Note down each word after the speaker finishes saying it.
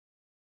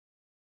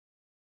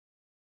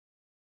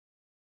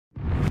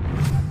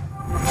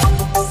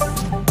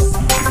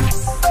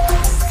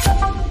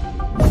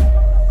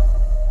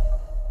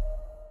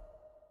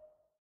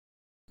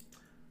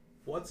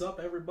What's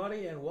up,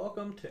 everybody, and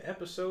welcome to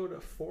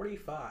episode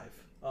 45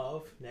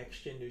 of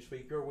Next Gen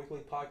Newsweek, your weekly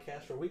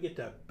podcast where we get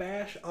to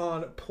bash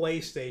on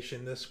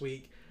PlayStation this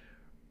week.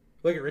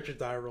 Look at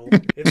Richard's eye roll.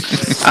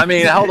 It's I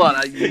mean, hold on.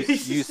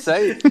 You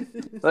say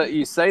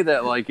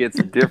that like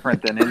it's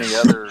different than any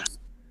other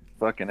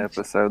fucking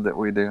episode that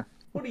we do.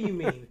 What do you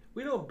mean?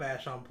 We don't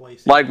bash on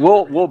PlayStation. Like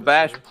we'll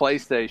bash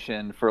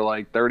PlayStation for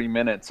like 30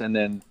 minutes and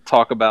then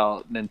talk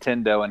about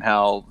Nintendo and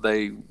how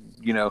they,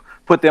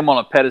 put them on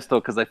a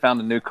pedestal because they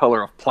found a new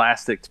color of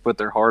plastic to put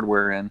their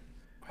hardware in.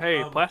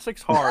 Hey,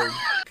 plastic's hard.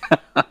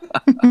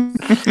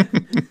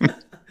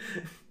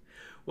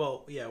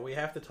 Well, yeah, we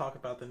have to talk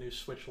about the new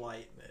Switch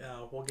Lite.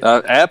 We'll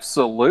get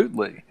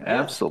Absolutely.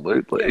 Yeah.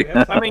 Absolutely.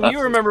 Yeah, I mean,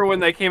 you remember when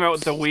they came out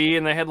with the Wii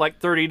and they had like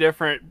 30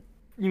 different,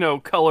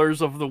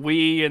 colors of the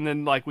Wii, and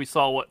then like we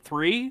saw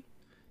three?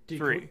 Dude,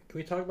 Three. Can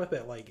we talk about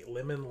that like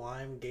lemon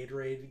lime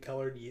Gatorade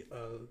colored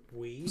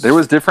Wii? There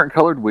was different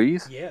colored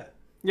Wiis? Yeah.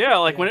 Yeah,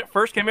 when it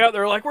first came out, they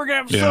were like, we're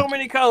gonna have so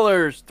many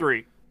colors.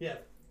 Three. Yeah,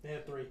 they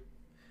had three.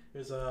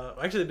 There's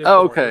actually they did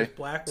Oh, four. It okay. was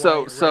black,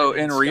 So white, so red,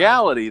 in and sky.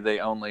 reality they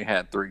only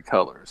had three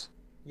colors.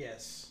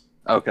 Yes.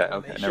 Okay,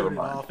 When they never showed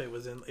mind. It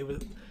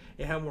off,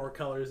 it had more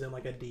colors than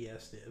like a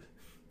DS did.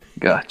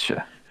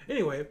 Gotcha.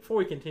 Anyway, before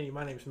we continue,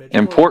 my name's Mitch.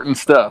 Important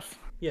stuff.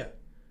 Yeah,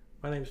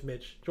 my name's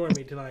Mitch. Joining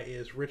me tonight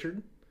is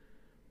Richard.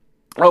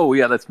 Oh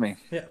yeah, that's me.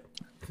 Yeah,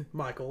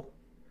 Michael,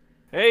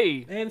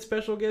 Hey. and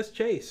special guest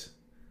Chase,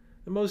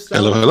 the most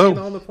Hello, stylish hello.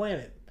 man on the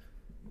planet.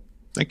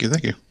 Thank you.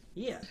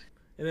 Yeah,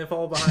 and then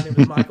followed behind him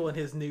is Michael and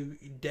his new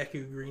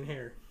Deku green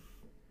hair.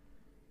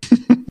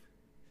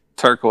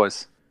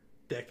 Turquoise.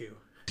 Deku.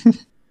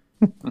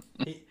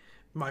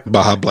 Michael.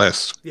 Baja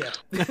Blast. Yeah.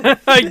 Yeah.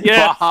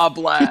 Baja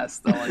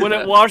Blast. I like When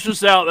that. it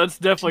washes out, that's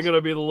definitely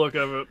gonna be the look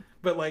of it.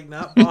 But like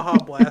not Baja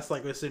Blast,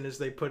 like as soon as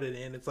they put it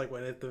in, it's like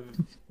when at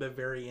the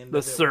very end. The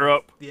of it,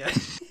 syrup. Yeah.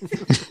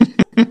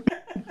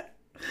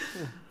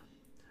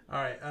 All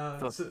right.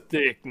 The So,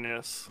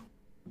 thickness.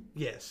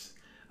 yes.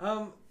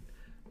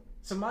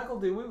 So Michael,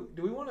 do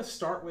we want to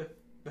start with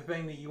the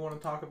thing that you want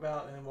to talk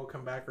about, and then we'll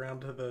come back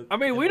around to the? I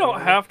mean, we don't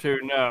have to.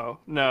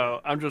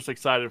 No. I'm just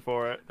excited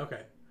for it.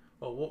 Okay.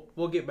 Well,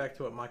 we'll get back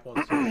to what Mike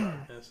wants to talk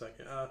about in a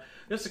second.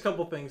 Just a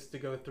couple things to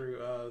go through.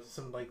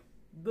 Some like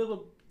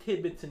little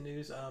tidbits of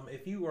news.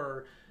 If you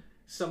are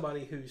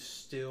somebody who's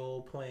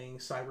still playing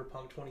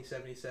Cyberpunk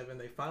 2077,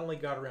 they finally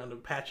got around to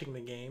patching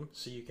the game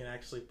so you can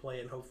actually play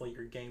it, and hopefully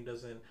your game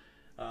doesn't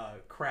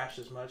crash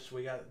as much. So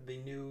we got the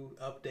new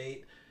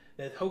update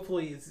that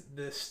hopefully is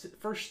the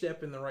first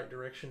step in the right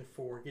direction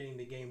for getting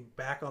the game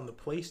back on the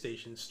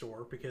PlayStation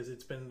Store, because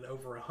it's been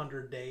over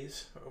 100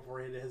 days where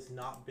it has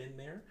not been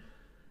there.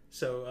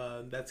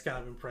 So that's kind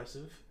of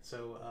impressive.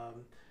 So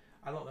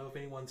I don't know if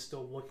anyone's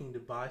still looking to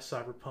buy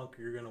Cyberpunk,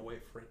 or you're going to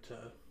wait for it to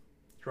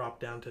drop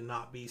down to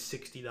not be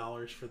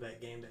 $60 for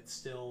that game that's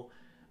still...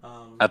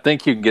 I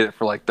think you can get it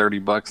for like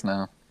 $30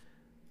 now.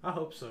 I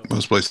hope so.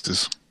 Most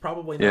places.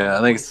 Probably not Yeah,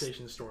 on I the think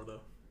PlayStation Store,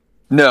 though.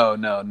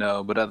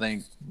 No. But I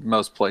think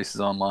most places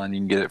online you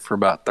can get it for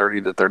about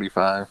 30 to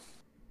 35.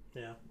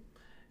 Yeah.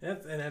 And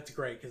that's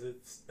great, because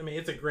it's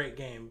a great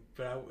game,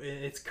 but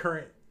in its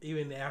current,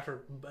 even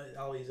after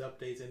all these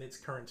updates, in its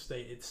current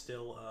state, it's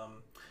still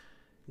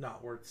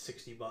not worth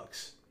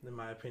 $60, in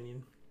my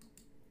opinion.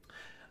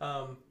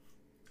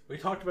 We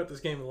talked about this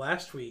game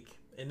last week,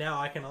 and now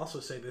I can also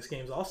say this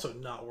game's also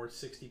not worth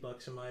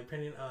 $60 in my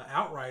opinion.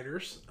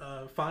 Outriders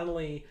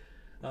finally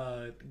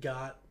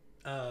got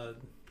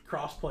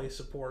crossplay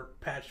support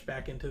patched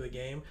back into the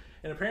game,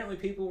 and apparently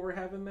people were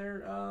having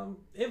their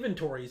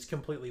inventories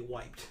completely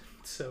wiped.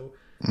 So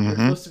they're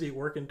supposed to be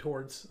working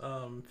towards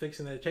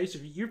fixing that. Chase,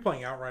 you're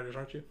playing Outriders,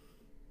 aren't you?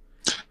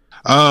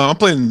 I'm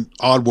playing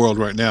Oddworld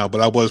right now,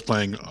 but I was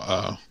playing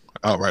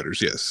Outriders,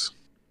 yes.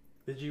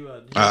 Did you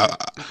beat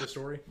the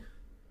story?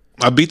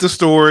 I beat the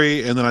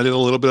story, and then I did a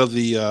little bit of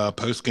the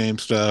post-game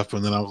stuff,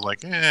 and then I was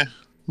like, I'm going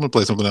to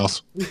play something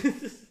else.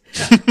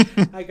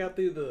 I got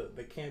through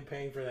the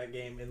campaign for that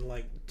game in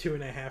like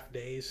 2.5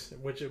 days,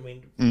 which, I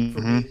mean,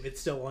 for me, it's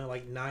still only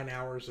like 9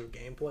 hours of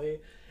gameplay,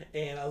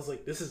 and I was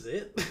like, this is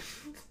it?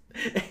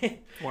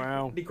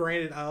 Wow.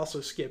 Granted, I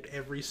also skipped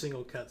every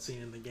single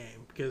cutscene in the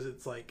game, because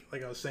it's like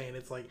I was saying,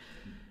 it's like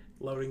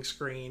loading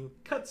screen,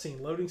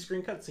 cutscene, loading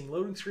screen, cutscene,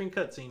 loading screen,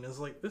 cutscene. It's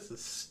like, this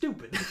is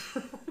stupid.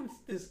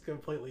 It's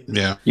completely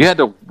different.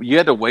 Yeah. You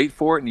had to wait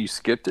for it and you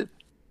skipped it.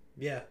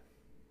 Yeah.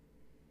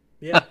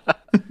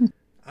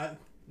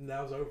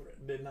 That was over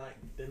it.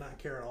 Did not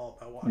care at all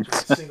about watching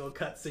a single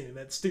cutscene in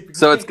that stupid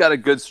So game. it's got a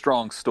good,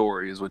 strong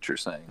story, is what you're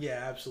saying.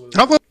 Yeah,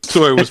 absolutely. I thought the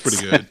story was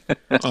pretty good,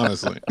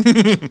 honestly.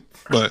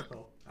 But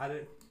Well, I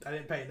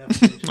didn't pay enough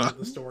attention to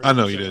the story. I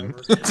know you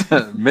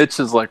whatsoever.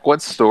 Mitch is like,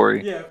 what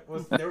story? Yeah,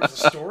 there was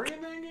a story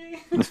in that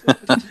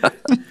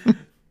game?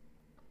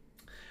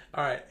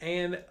 All right,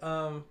 and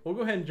we'll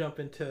go ahead and jump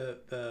into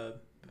the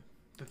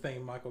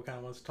thing Michael kind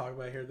of wants to talk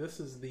about here. This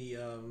is the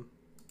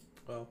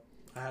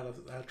I had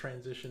a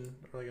transition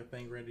or like a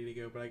thing ready to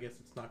go, but I guess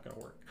it's not going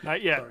to work.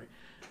 Not yet. Sorry.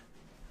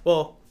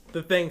 Well,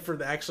 the thing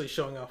for actually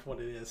showing off what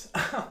it is.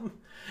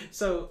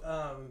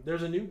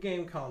 There's a new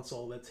game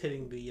console that's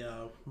hitting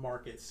the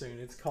market soon.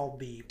 It's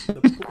called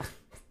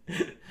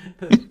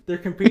they're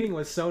competing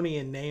with Sony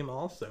in name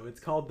also. It's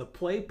called the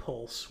Play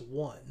Pulse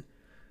 1.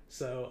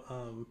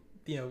 So,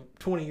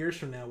 20 years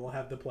from now, we'll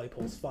have the Play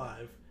Pulse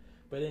 5.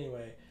 But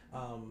anyway,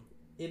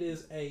 it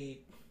is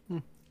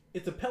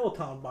it's a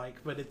Peloton bike,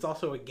 but it's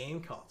also a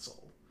game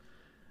console.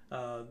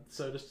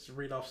 So just to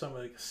read off some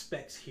of the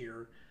specs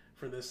here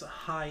for this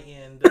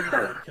high-end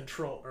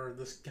control, or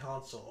this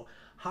console.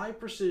 High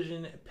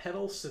precision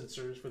pedal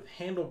sensors with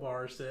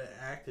handlebars that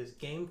act as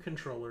game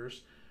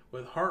controllers,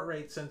 with heart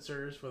rate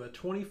sensors, with a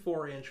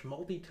 24-inch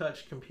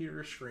multi-touch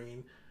computer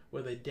screen,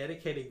 with a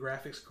dedicated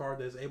graphics card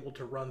that is able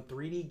to run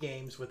 3D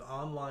games with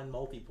online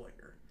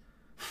multiplayer.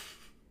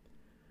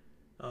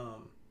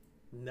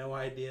 No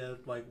idea,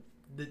 like,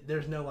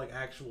 there's no, like,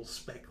 actual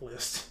spec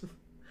list.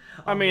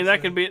 I mean,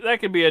 that could be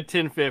a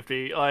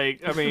 1050.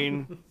 Like, I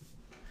mean...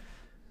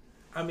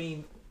 I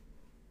mean,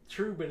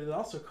 true, but it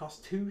also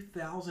costs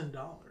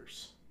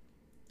 $2,000.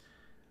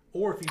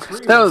 Or if you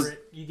pre-order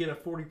it, you get a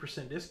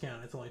 40%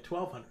 discount. It's only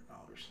 $1,200.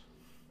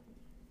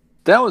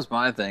 That was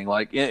my thing.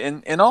 Like,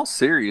 in all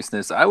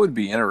seriousness, I would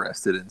be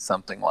interested in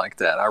something like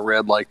that. I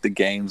read, like, the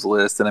games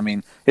list, and I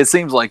mean, it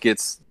seems like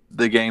it's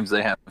the games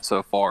they have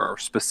so far are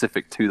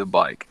specific to the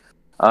bike.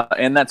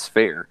 And that's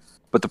fair.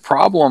 But the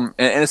problem,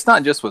 and it's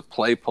not just with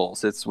Play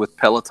Pulse, it's with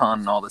Peloton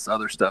and all this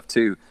other stuff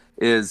too,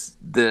 is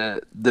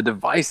the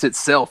device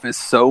itself is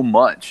so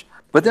much.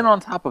 But then on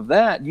top of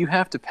that, you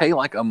have to pay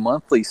like a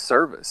monthly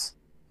service.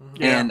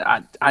 Yeah. And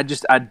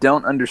I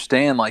don't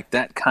understand like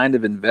that kind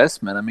of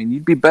investment. I mean,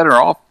 you'd be better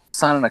off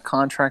signing a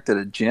contract at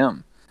a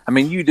gym. I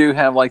mean, you do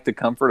have like the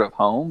comfort of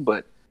home,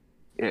 but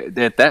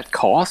at that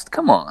cost,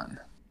 come on.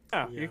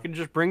 Yeah, you can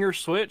just bring your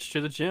Switch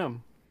to the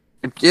gym.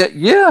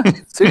 Yeah.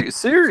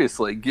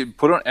 Seriously,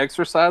 put on an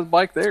exercise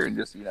bike there and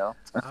just,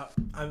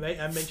 I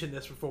mentioned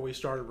this before we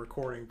started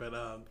recording, but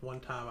one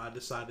time I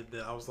decided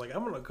that I was like,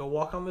 I'm gonna go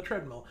walk on the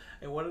treadmill.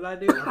 And what did I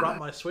do? I brought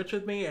my Switch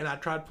with me, and I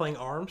tried playing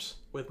ARMS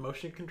with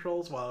motion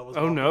controls while I was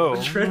walking on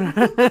the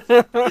treadmill.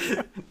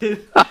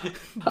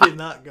 did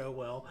not go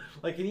well.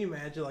 Like, can you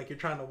imagine? Like, you're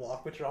trying to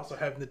walk, but you're also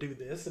having to do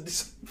this and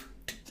just.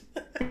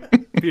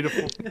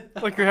 Beautiful.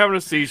 Like you're having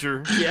a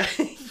seizure. Yeah.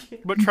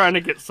 But trying to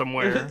get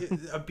somewhere.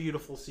 A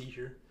beautiful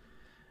seizure.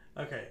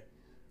 Okay.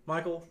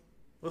 Michael,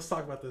 let's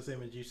talk about this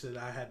image you said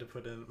I had to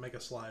make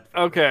a slide for.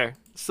 Okay.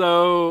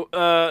 So,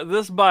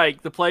 this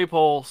bike, the Play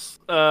Pulse,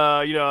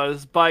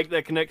 this bike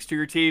that connects to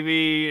your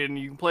TV and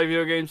you can play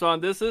video games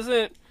on, this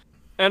isn't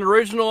an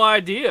original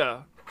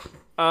idea.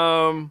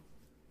 So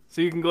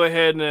you can go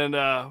ahead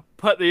and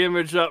put the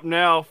image up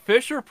now.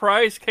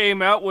 Fisher-Price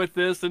came out with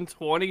this in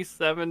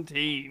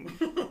 2017.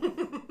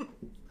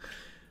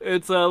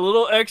 It's a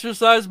little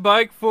exercise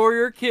bike for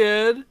your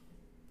kid,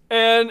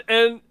 and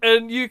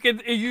you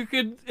could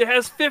it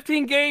has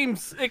 15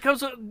 games. It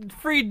comes with a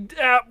free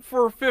app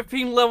for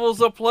 15 levels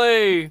of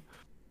play.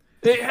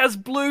 It has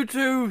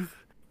Bluetooth.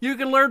 You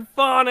can learn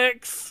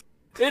phonics.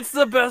 It's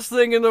the best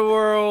thing in the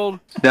world.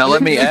 Now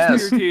let me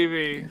ask, your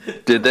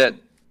TV.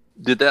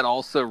 Did that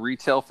also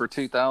retail for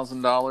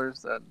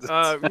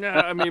 $2,000? No,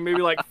 I mean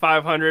maybe like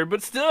 500,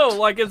 but still,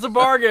 like it's a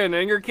bargain,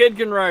 and your kid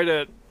can ride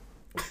it.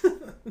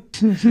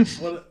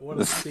 What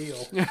a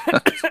steal.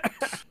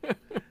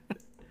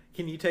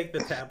 Can you take the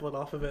tablet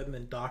off of it and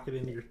then dock it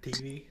into your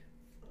TV?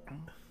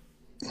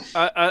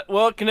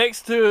 Well, it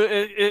connects to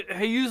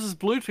it uses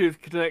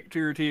Bluetooth to connect to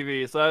your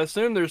TV, so I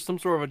assume there's some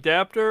sort of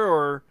adapter,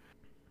 or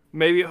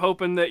maybe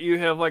hoping that you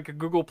have like a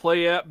Google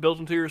Play app built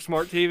into your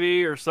smart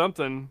TV or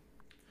something.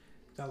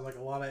 Sounds like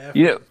a lot of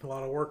effort, a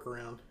lot of work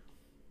around.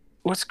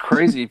 What's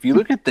crazy, if you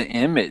look at the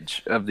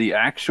image of the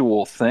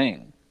actual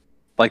thing,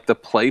 like the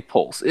Play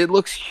Pulse, it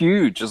looks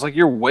huge. It's like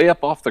you're way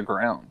up off the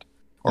ground.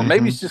 Or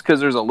maybe it's just because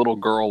there's a little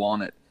girl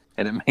on it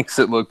and it makes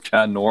it look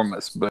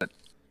ginormous, but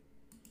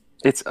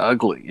it's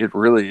ugly. It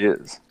really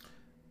is.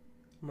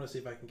 I'm going to see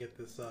if I can get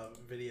this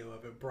video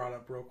of it brought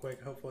up real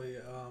quick. Hopefully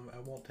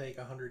it won't take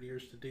 100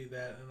 years to do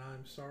that, and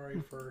I'm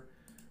sorry for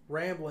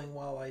rambling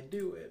while I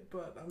do it,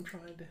 but I'm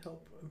trying to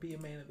help be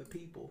a man of the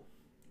people.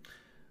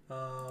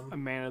 A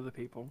man of the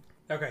people.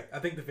 Okay, I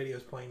think the video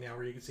is playing now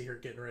where you can see her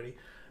getting ready.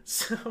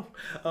 So,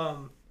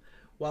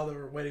 while they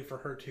were waiting for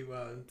her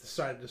to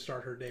decide to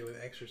start her day with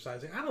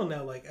exercising, I don't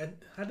know, like,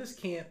 I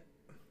just can't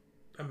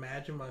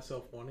imagine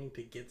myself wanting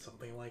to get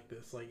something like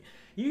this. Like,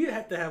 you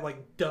have to have,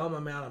 like, dumb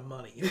amount of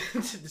money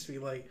to just be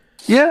like...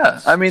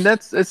 Yeah, I mean,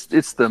 it's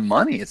the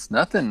money. It's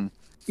nothing,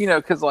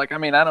 because, like,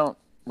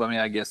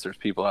 I guess there's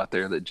people out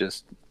there that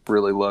just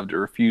really love to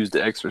refuse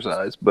to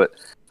exercise, but,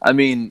 I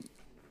mean...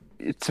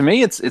 To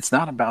me, it's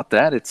not about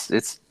that. It's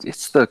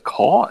the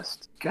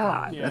cost.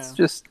 God, that's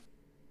just.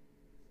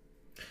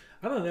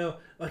 I don't know.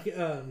 Like,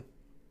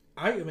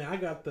 I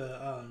got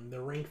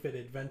the Ring Fit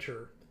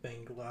Adventure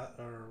thing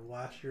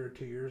last year or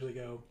 2 years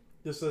ago.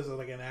 This is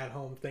like an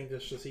at-home thing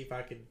just to see if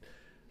I could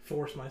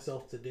force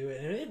myself to do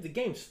it. And the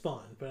game's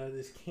fun, but I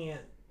just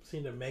can't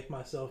seem to make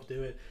myself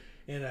do it.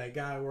 And a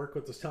guy I work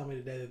with was telling me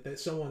today that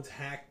someone's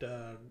hacked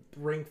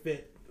Ring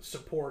Fit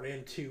support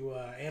into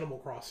Animal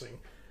Crossing.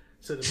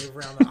 So to move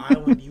around the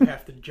island, you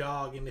have to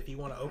jog, and if you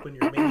want to open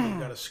your menu, you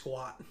got to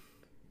squat.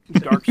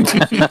 Dark Souls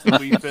used to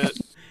Wii Fit.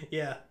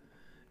 Yeah,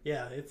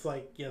 it's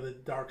like the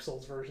Dark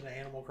Souls version of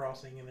Animal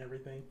Crossing and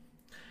everything.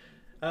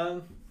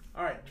 All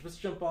right, let's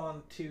jump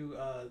on to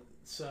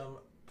some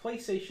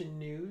PlayStation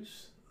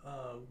news.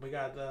 We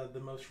got the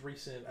most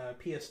recent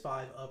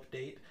PS5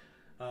 update,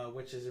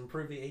 which has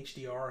improved the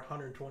HDR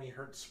 120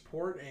 Hz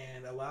support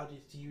and allowed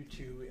you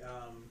to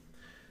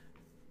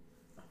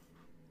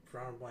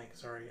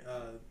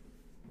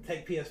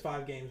take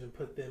PS5 games and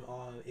put them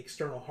on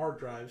external hard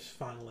drives.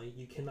 Finally,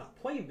 you cannot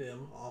play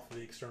them off of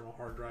the external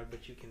hard drive,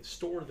 but you can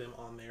store them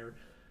on there,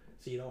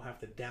 so you don't have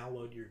to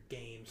download your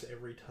games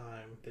every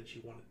time that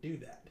you want to do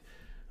that.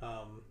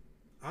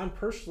 I'm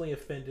personally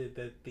offended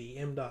that the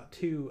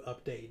M.2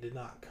 update did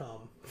not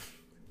come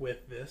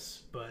with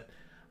this, but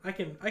I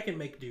can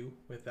make do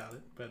without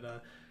it.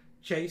 But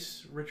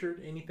Chase,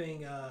 Richard,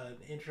 anything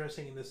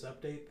interesting in this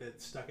update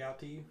that stuck out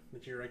to you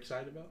that you're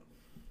excited about?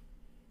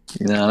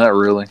 No, not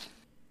really.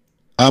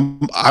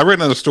 I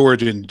ran out of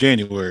storage in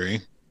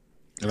January,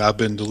 and I've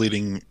been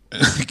deleting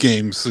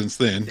games since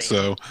then.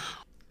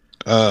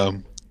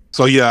 Damn.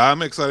 So yeah,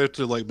 I'm excited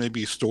to like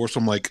maybe store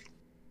some like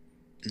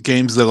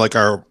games that like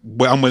I'm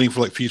waiting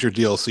for like future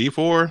DLC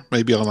for,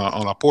 maybe on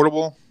a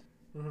portable.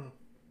 Mm-hmm.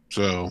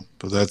 So,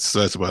 but that's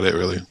about it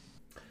really.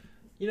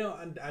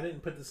 I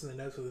didn't put this in the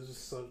notes, but it's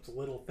just a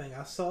little thing.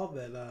 I saw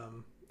that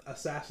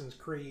Assassin's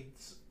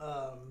Creed's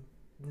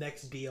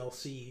next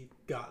DLC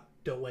got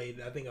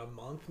delayed, I think a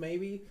month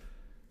maybe.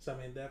 So I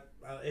mean, that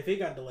if it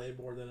got delayed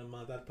more than a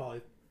month, I'd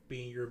probably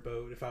be in your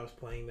boat if I was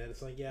playing that.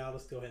 It's like, yeah, I'll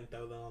just go ahead and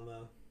throw that on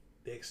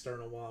the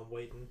external while I'm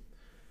waiting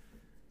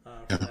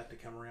for that to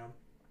come around.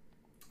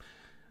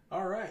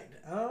 All right.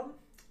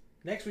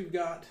 Next we've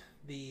got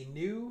the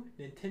new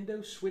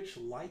Nintendo Switch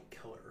Lite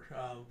color,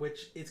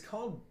 which I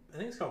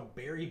think it's called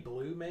Berry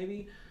Blue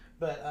maybe,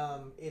 but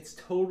it's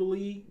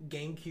totally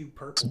GameCube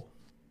purple.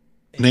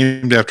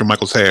 Named after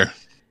Michael's hair.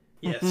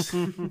 Yes.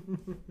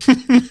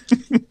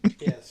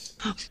 Yes.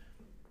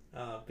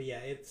 But yeah,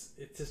 it's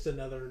just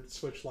another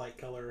Switch Lite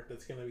color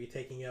that's going to be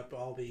taking up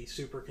all the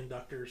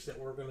superconductors that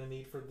we're going to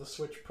need for the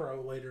Switch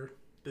Pro later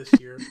this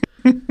year.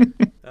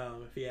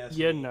 If you ask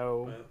me.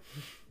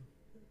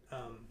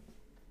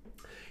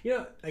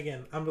 But,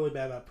 again, I'm really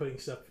bad about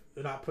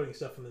not putting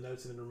stuff in the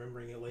notes and then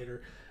remembering it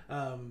later.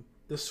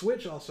 The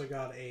Switch also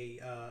got a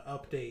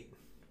update.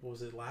 What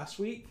was it, last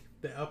week?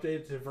 They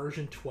updated to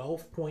version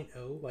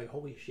 12.0. Like,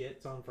 holy shit,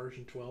 it's on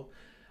version 12.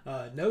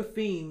 No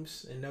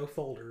themes and no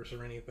folders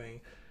or anything.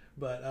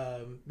 But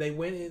they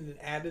went in and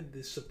added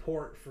the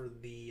support for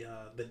the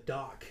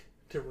dock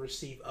to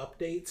receive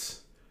updates.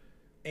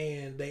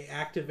 And they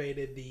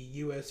activated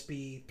the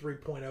USB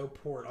 3.0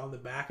 port on the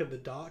back of the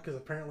dock because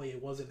apparently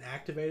it wasn't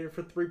activated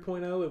for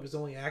 3.0. It was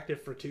only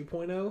active for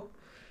 2.0.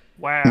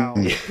 Wow.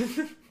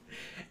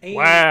 And,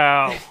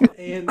 wow.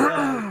 And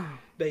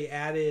they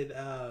added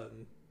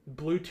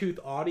Bluetooth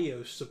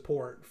audio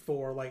support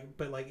for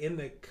but in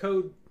the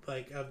code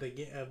of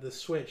the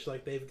Switch,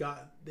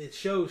 it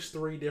shows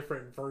 3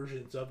 different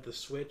versions of the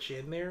Switch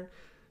in there.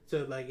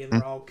 So and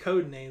they're all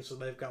code names. So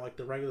they've got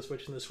the regular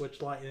Switch and the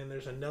Switch Lite, and then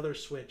there's another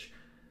Switch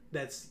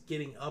that's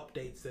getting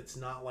updates that's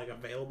not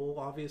available,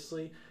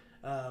 obviously.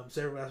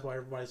 So that's why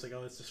everybody's like,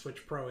 oh, it's the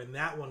Switch Pro, and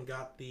that one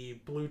got the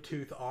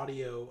Bluetooth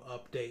audio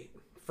update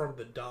from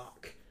the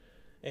dock,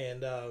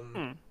 and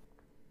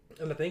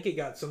I think it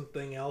got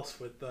something else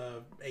with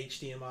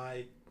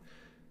HDMI.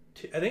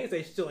 I think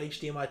it's still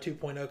HDMI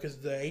 2.0 because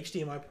the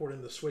HDMI port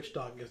in the Switch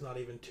dock is not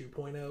even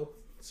 2.0,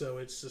 so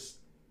it's just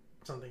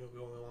something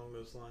going along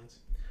those lines.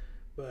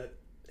 But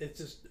it's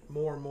just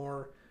more and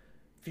more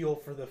fuel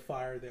for the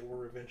fire that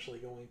we're eventually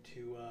going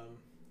to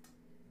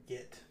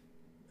get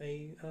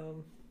a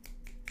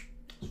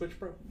Switch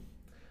Pro.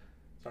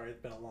 Sorry,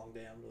 it's been a long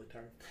day. I'm really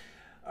tired.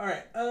 All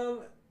right.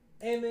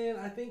 And then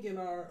I think in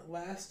our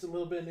last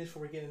little bit of news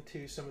before we get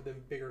into some of the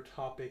bigger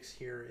topics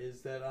here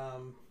is that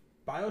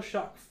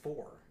BioShock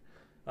 4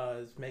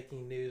 is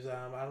making news.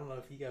 I don't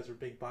know if you guys are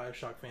big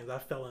BioShock fans. I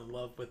fell in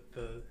love with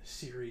the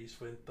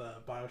series with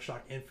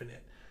BioShock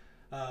Infinite.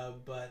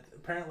 But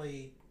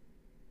apparently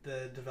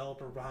the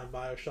developer behind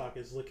BioShock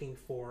is looking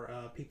for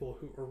people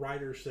who are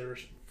writers that are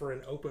for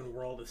an open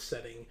world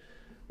setting,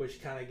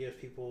 which kind of gives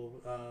people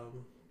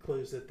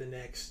clues that the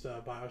next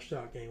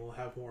BioShock game will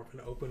have more of an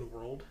open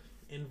world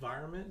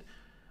environment.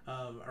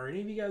 Are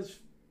any of you guys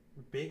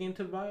big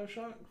into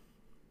BioShock?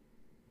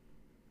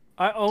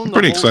 I own the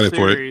pretty whole excited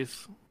series.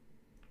 for it.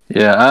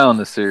 Yeah, I own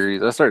the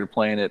series. I started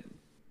playing it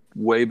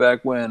way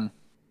back when,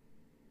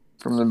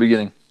 from the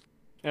beginning.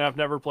 And I've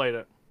never played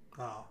it.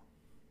 Oh,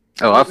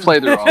 I've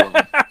played through all of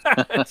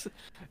them.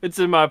 It's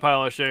in my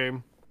pile of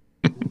shame.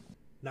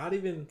 Not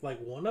even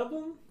one of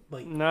them?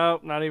 No,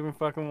 not even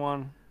fucking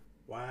one.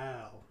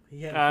 Wow.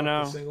 He hadn't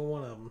fucked a single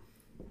one of them.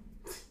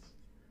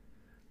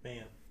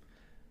 Man.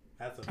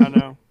 I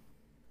know.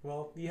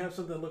 Well, you have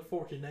something to look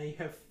forward to. Now you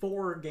have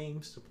 4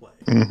 games to play.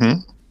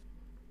 Mm-hmm.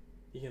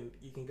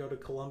 You can go to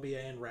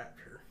Columbia and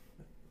Rapture.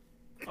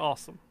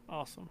 Awesome.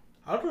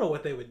 I don't know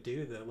what they would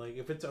do though. Like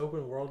if it's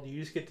open world, you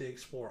just get to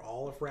explore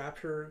all of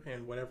Rapture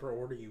in whatever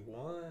order you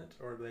want,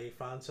 or do they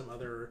find some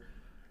other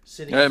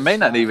city? It may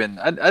not even.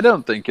 I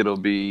don't think it'll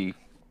be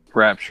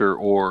Rapture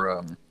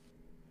or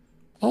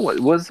what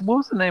was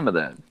the name of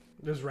that?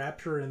 There's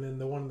Rapture, and then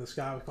the one in the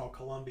sky was called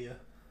Columbia.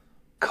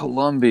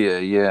 Columbia,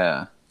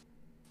 yeah.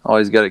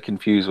 Always got it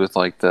confused with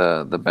like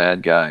the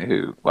bad guy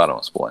who. Well, I don't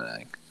want to spoil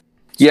anything.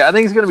 Yeah, I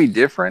think it's going to be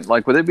different.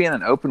 Like with it being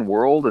an open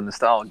world and the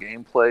style of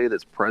gameplay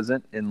that's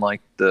present in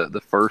like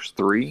the first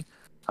three,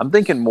 I'm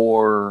thinking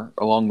more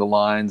along the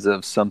lines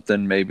of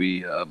something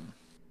maybe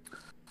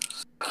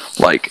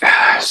like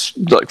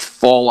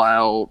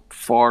Fallout,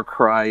 Far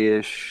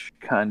Cry-ish,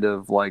 kind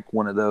of like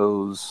one of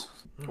those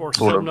Or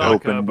sort of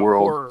open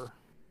world. Horror.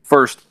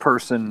 First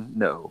person,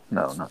 no,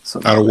 not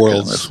some Outer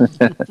Worlds.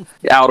 Kind of,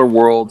 Outer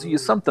Worlds,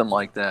 something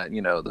like that.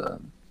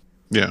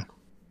 Yeah.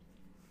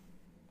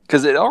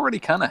 Because it already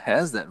kind of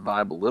has that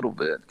vibe a little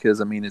bit.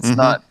 Because I mean, it's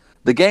not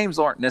the games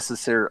aren't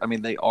necessary. I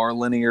mean, they are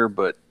linear,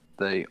 but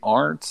they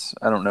aren't.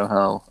 I don't know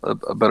how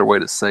a better way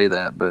to say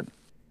that, but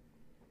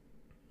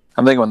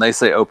I'm thinking when they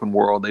say open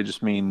world, they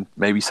just mean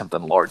maybe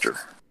something larger.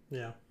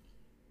 Yeah.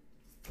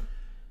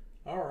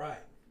 All right.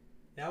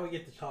 Now we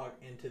get to talk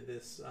into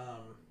this.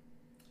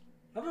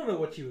 I don't know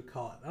what you would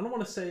call it. I don't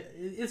want to say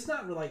it's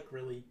not like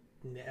really.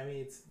 I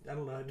mean, I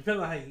don't know. It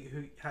depends on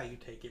how you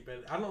take it,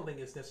 but I don't think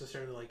it's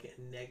necessarily like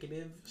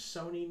negative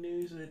Sony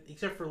news,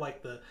 except for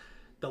like the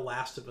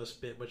Last of Us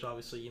bit, which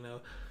obviously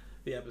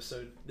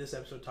this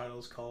episode title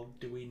is called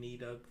 "Do We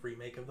Need a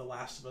Remake of The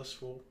Last of Us?"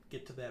 We'll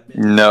get to that bit.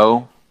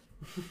 No.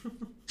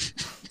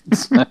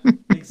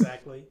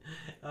 Exactly.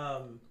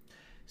 They're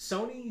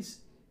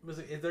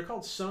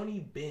called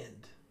Sony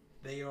Bend.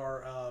 They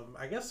are,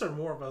 I guess they're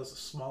more of a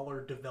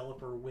smaller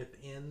developer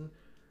within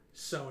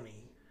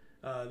Sony.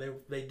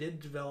 They did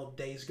develop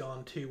Days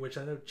Gone 2, which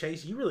I know,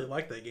 Chase, you really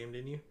liked that game,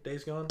 didn't you?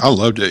 Days Gone? I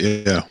loved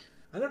it, yeah.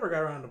 I never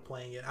got around to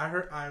playing it.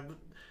 I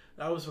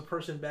was a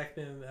person back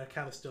then, I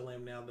kind of still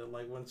am now, that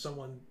like when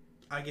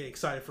I get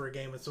excited for a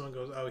game and someone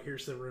goes, oh,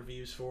 here's the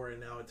reviews for it,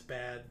 and now it's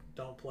bad,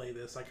 don't play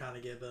this, I kind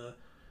of get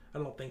I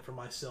don't think for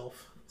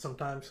myself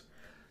sometimes.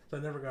 So I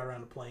never got around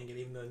to playing it,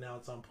 even though now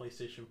it's on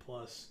PlayStation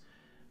Plus.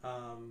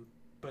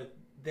 But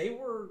they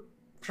were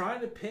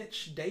trying to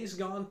pitch Days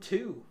Gone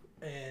 2,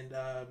 and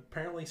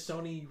apparently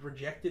Sony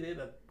rejected it.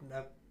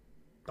 I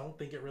don't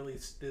think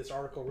this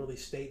article really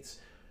states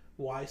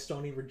why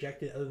Sony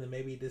rejected it, other than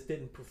maybe this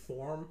didn't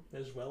perform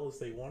as well as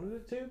they wanted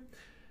it to.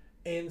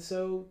 And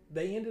so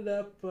they ended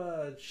up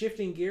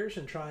shifting gears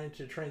and trying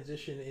to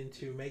transition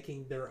into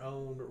making their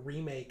own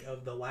remake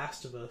of The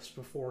Last of Us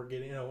before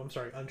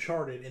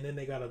Uncharted, and then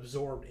they got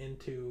absorbed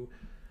into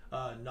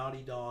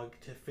Naughty Dog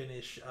to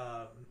finish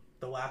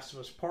The Last of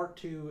Us Part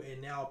 2,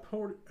 and now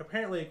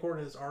apparently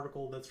according to this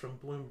article that's from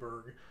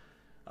Bloomberg,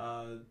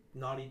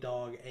 Naughty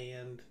Dog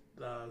and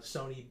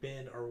Sony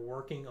Bend are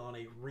working on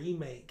a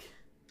remake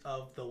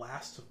of The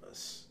Last of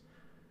Us,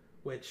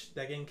 which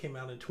that game came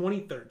out in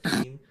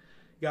 2013.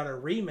 Got a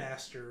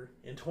remaster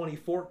in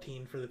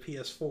 2014 for the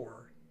PS4,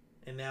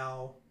 and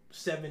now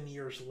 7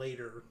 years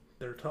later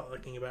they're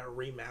talking about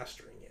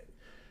remastering it.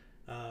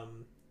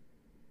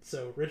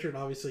 So Richard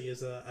obviously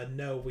is a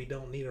no. We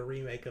don't need a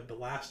remake of The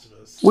Last of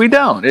Us. We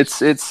don't.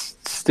 It's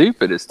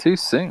stupid. It's too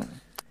soon.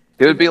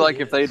 It would be like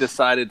if they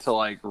decided to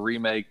like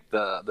remake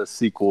the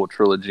sequel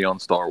trilogy on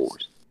Star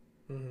Wars.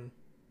 Mm-hmm.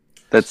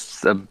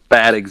 That's a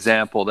bad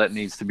example. That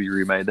needs to be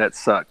remade. That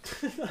sucked.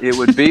 It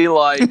would be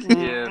like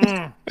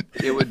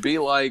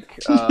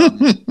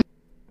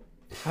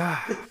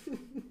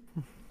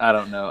I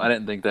don't know. I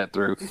didn't think that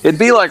through. It'd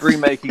be like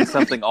remaking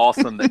something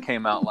awesome that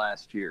came out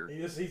last year.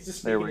 He's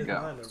just speaking his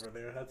mind over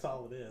there. That's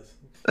all it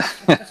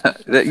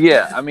is.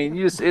 Yeah, I mean,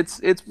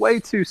 it's way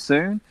too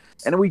soon,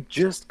 and we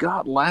just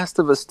got Last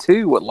of Us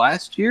 2.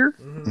 Last year?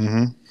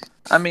 Mm-hmm.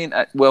 I mean,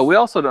 we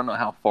also don't know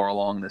how far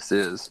along this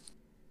is.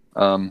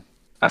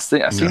 I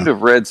seem to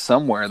have read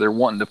somewhere they're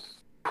wanting to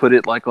put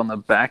it like on the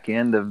back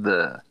end of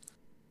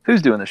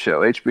who's doing the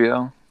show?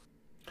 HBO?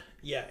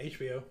 Yeah,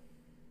 HBO.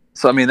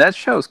 So I mean that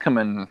show's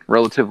coming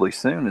relatively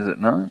soon, is it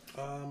not?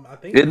 I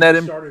think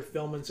they started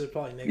filming, so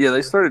probably next year. Yeah,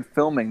 they started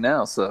filming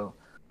now. So,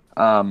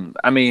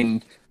 I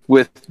mean,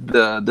 with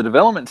the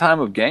development time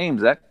of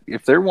games, that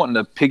if they're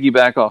wanting to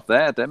piggyback off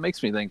that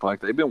makes me think like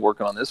they've been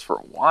working on this for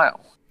a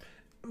while.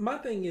 My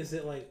thing is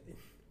that like,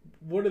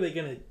 what are they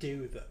gonna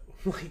do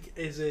though? Like,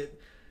 is it?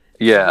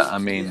 Yeah, I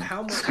mean,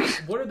 how much?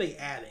 What are they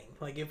adding?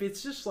 Like, if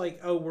it's just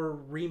like, oh, we're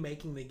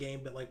remaking the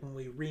game, but like when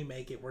we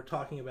remake it, we're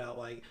talking about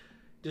like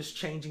just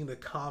changing the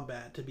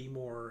combat to be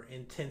more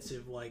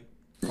intensive, like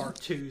Part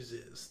 2's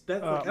is.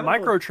 That like,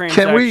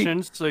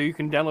 microtransactions, so you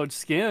can download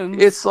skins.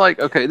 It's like,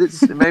 okay,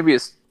 maybe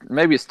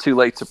it's too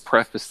late to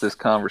preface this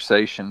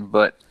conversation,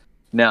 but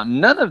now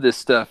none of this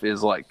stuff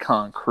is like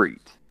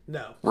concrete.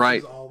 No,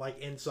 right? This is all like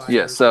inside.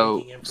 Yeah,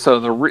 so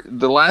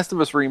the Last of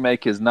Us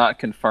remake is not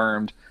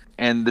confirmed.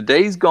 And the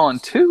Days Gone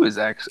 2 is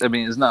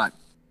not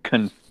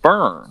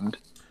confirmed.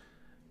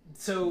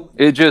 So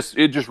It just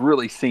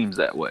really seems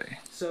that way.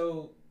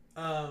 So,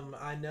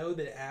 I know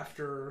that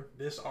after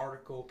this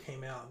article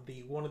came out,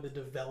 one of the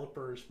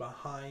developers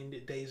behind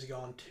Days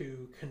Gone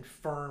 2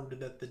 confirmed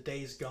that the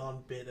Days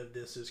Gone bit of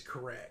this is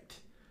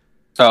correct.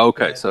 Oh,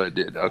 okay, That, so it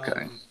did.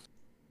 Okay.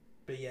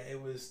 But yeah, it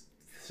was.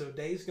 So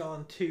Days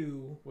Gone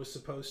 2 was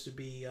supposed to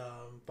be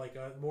like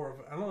a more of,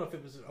 I don't know if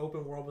it was an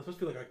open world, but it was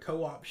supposed to be like a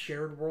co-op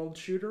shared world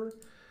shooter.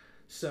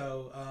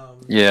 So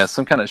Yeah,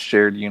 some kind of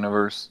shared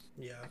universe.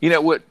 yeah. You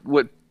know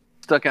what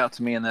stuck out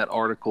to me in that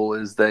article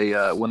is they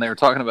when they were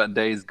talking about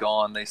Days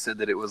Gone, they said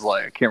that it was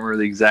like, I can't remember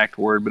the exact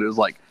word, but it was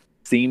like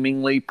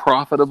seemingly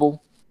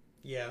profitable.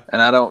 Yeah.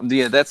 And I don't.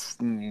 Yeah, that's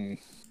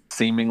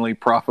seemingly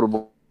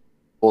profitable.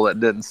 Well, that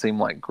doesn't seem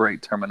like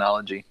great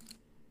terminology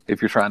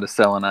if you're trying to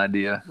sell an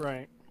idea.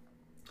 Right.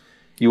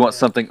 You want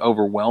something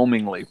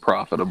overwhelmingly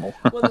profitable.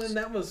 Well, then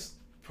that was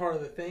part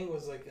of the thing,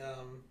 was like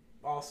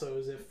also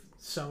as if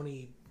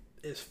Sony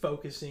is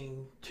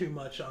focusing too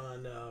much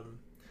on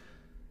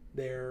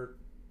their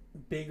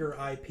bigger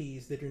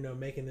IPs that are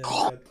making them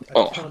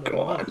a ton of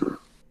money.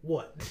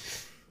 What?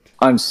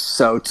 I'm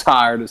so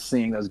tired of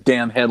seeing those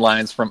damn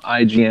headlines from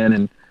IGN,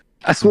 and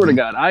I swear to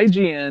God,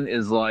 IGN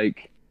is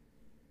like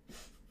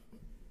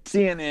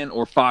CNN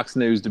or Fox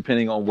News,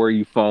 depending on where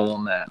you fall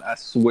on that. I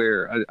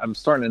swear, I'm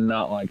starting to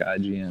not like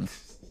IGN,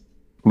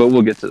 but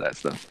we'll get to that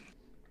stuff.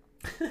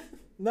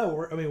 No,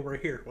 we're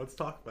here. Let's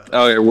talk about it.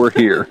 Oh yeah, we're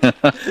here.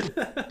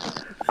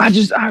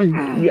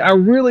 I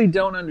really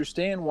don't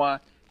understand why,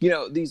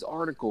 these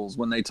articles,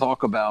 when they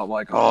talk about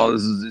like, oh,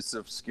 it's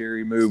a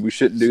scary move, we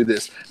shouldn't do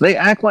this. They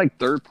act like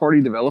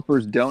third-party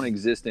developers don't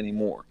exist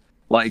anymore.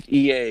 Like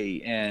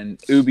EA and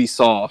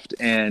Ubisoft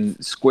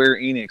and Square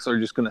Enix are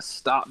just going to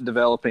stop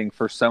developing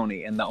for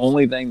Sony, and the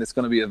only thing that's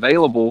going to be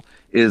available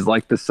is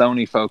like the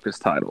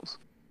Sony-focused titles.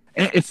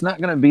 And it's not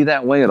going to be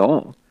that way at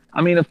all.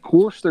 I mean, of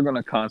course they're going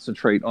to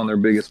concentrate on their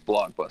biggest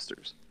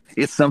blockbusters.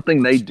 It's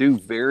something they do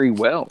very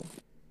well.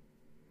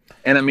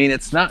 And I mean,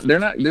 there's not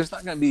going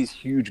to be these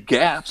huge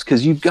gaps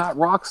because you've got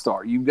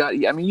Rockstar, you've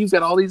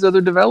got all these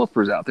other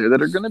developers out there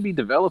that are going to be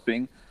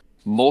developing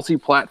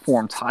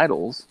multi-platform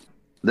titles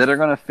that are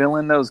going to fill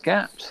in those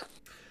gaps.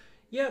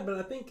 Yeah, but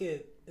I think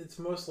it's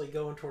mostly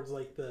going towards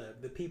like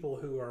the people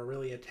who are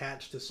really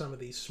attached to some of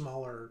these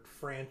smaller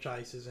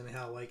franchises, and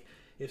how like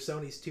if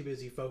Sony's too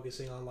busy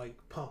focusing on like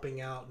pumping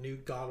out new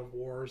God of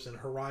Wars and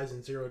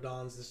Horizon Zero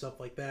Dawns and stuff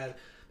like that,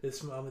 that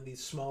some of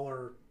these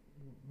smaller,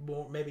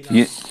 maybe not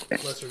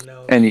lesser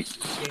known,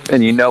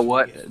 and you know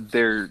what?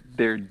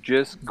 They're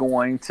just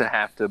going to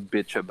have to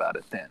bitch about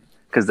it then,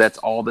 because that's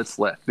all that's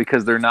left.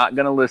 Because they're not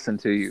going to listen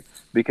to you.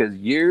 Because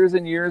years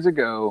and years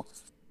ago,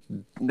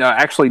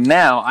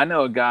 now I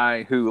know a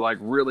guy who like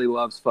really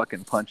loves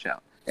fucking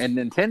Punch-Out, and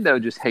Nintendo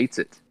just hates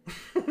it,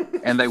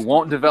 and they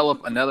won't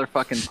develop another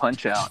fucking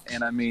Punch-Out.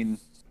 And I mean,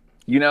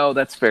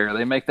 that's fair.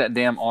 They make that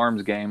damn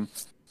ARMS game,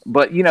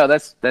 but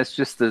that's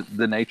just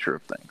the nature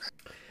of things.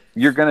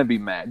 You're gonna be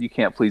mad. You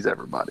can't please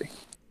everybody.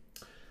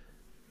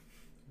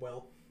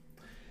 Well,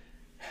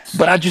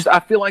 but I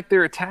feel like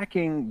they're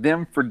attacking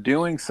them for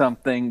doing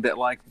something that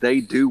like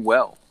they do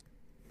well.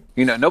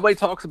 Nobody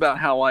talks about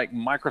how like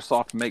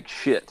Microsoft makes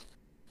shit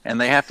and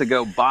they have to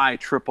go buy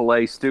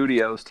AAA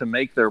studios to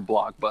make their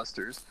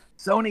blockbusters.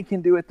 Sony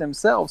can do it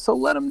themselves, so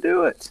let them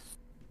do it.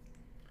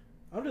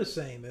 I'm just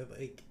saying that,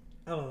 like,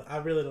 I don't know, I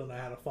really don't know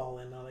how to fall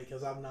in on it,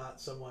 because I'm not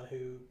someone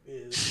who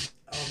is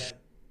on that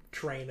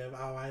train of,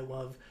 oh, I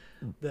love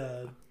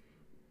the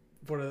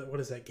what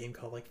is that game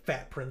called, like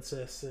Fat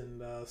Princess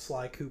and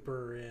Sly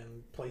Cooper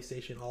and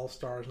PlayStation All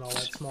Stars and all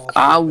that small shit.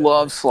 I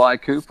love Sly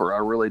Cooper, I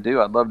really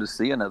do. I'd love to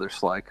see another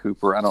Sly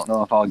Cooper. I don't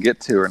know if I'll get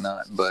to or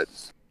not, but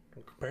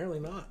apparently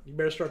not. You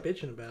better start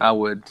bitching about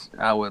it.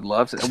 I would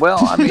love to. Well,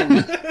 I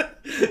mean,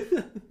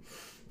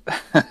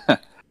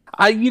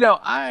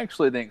 I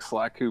actually think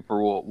Sly Cooper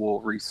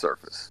will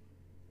resurface.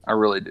 I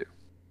really do.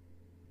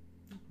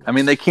 I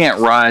mean, they can't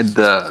ride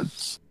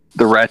the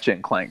Ratchet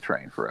and Clank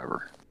train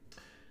forever.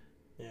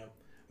 Yeah,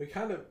 we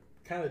kind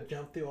of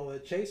jumped through all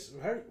that. Chase,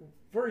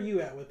 where are you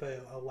at with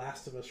a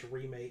Last of Us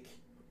remake?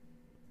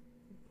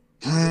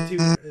 Is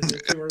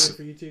it too early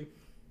for you two?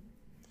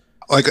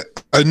 Like,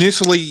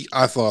 initially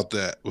I thought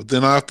that, but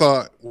then I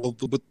thought, well,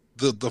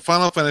 the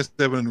Final Fantasy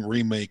VII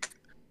remake,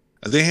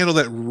 they handled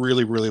that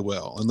really, really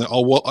well, and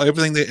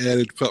everything they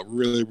added felt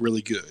really,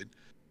 really good.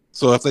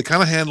 So if they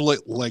kind of handle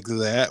it like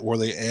that, where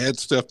they add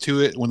stuff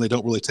to it when they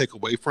don't really take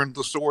away from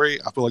the story,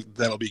 I feel like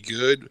that'll be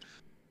good.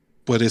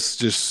 But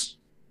it's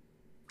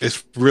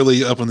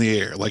really up in the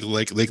air. Like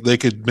they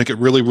could make it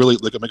really, really,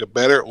 they could make it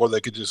better, or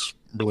they could just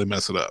really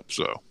mess it up.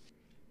 So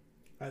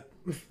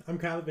I'm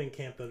kind of in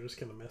camp that they're just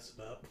gonna mess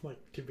it up. Like,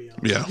 to be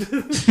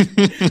honest,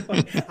 yeah.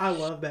 Like, I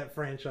love that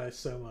franchise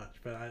so much,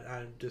 but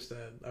I'm just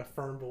a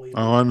firm believer.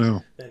 Oh, I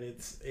know that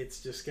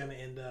it's just gonna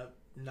end up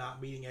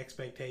not meeting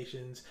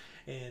expectations,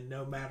 and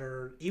no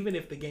matter, even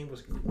if the game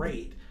was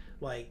great,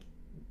 like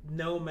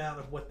no amount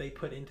of what they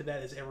put into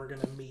that is ever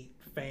gonna meet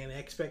fan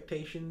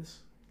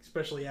expectations,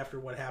 especially after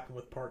what happened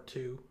with Part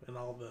 2 and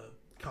all the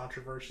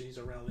controversies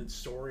around its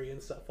story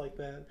and stuff like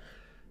that.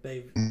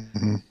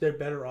 They're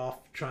better off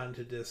trying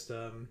to just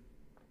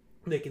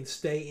they can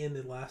stay in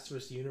the Last of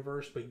Us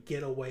universe, but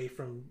get away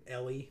from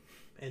Ellie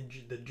and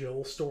the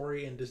Joel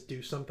story and just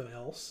do something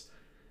else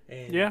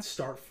and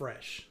start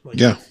fresh. Like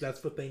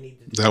that's what they need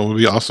to do. That would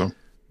be awesome.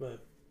 But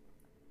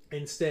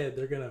instead,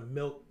 they're gonna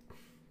milk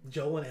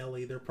Joel and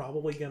Ellie. They're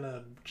probably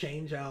gonna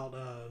change out.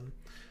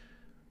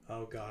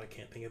 Oh God, I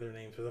can't think of their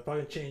names. But they're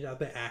probably gonna change out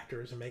the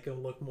actors and make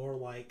them look more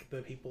like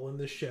the people in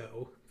the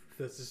show.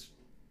 This is.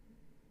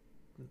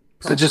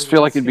 I just feel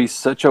like it'd be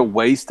such a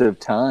waste of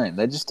time.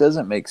 That just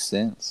doesn't make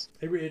sense.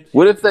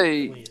 What if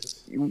they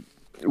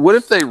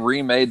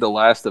remade The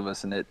Last of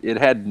Us and it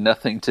had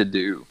nothing to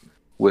do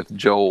with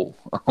Joel?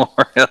 Or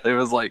it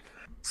was like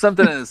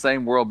something in the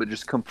same world but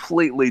just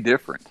completely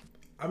different.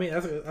 I mean,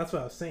 that's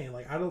what I was saying.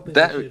 Like, I don't think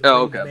that. They should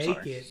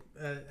remake it.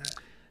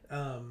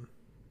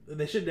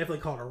 They should definitely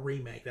call it a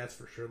remake. That's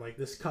for sure. Like,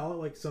 just call it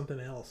like something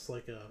else,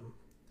 like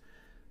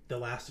The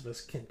Last of Us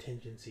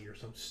Contingency or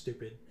some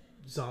stupid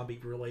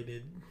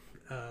zombie-related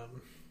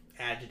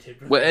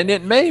adjective. Well, and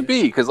it may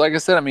be because, like I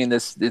said, I mean,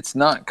 it's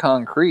not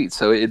concrete,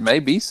 so it may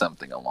be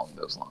something along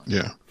those lines.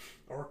 Yeah.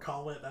 Or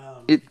call it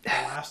The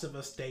Last of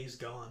Us Days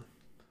Gone.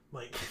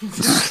 Like,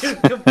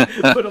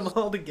 put them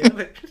all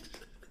together.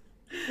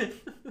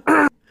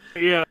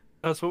 Yeah,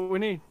 that's what we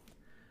need.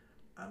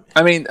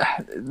 I mean,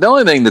 the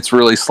only thing that's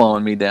really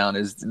slowing me down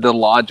is the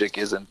logic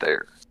isn't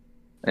there.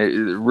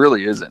 It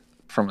really isn't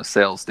from a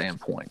sales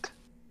standpoint.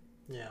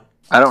 Yeah.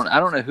 I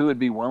don't know who would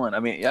be willing. I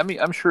mean,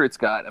 I'm sure it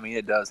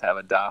does have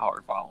a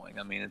diehard following.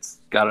 I mean, it's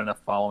got enough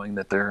following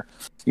that they're,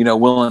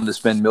 willing to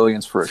spend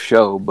millions for a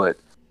show. But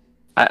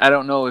I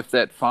don't know if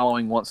that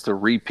following wants to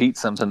repeat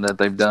something that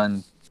they've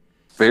done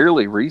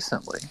fairly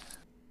recently.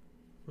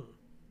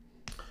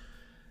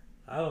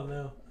 I don't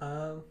know.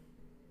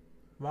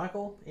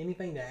 Michael,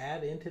 anything to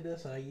add into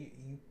this?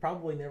 You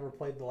probably never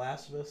played The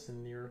Last of Us,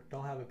 and you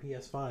don't have a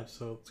PS5,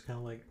 so it's kind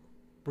of like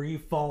where you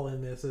fall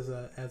in this as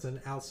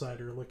an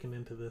outsider looking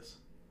into this.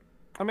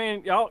 I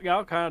mean,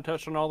 y'all kind of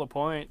touched on all the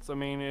points. I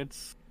mean,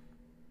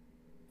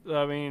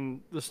 the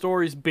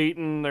story's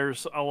beaten.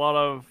 There's a lot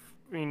of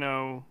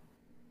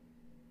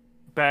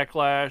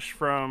backlash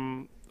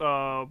from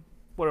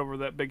whatever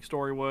that big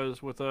story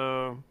was with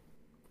all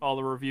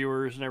the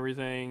reviewers and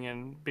everything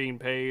and being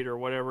paid or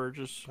whatever.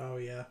 Just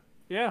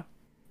yeah,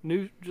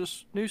 new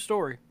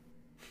story,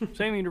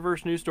 same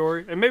universe, new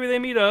story, and maybe they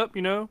meet up.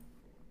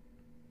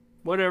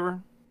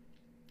 Whatever.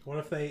 What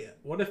if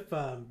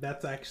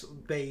that's actually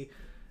they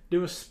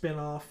do a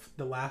spin-off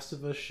The Last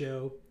of Us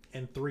show,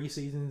 and 3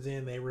 seasons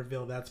in they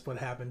reveal that's what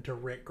happened to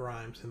Rick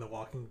Grimes in The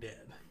Walking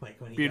Dead. Like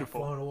when he got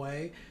flown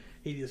away,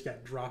 he just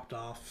got dropped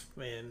off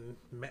in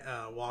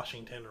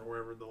Washington or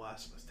wherever The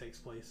Last of Us takes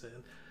place in.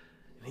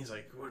 And he's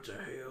like, "What the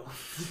hell?"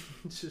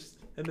 It's just,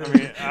 and then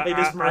they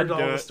just merge all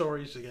the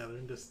stories together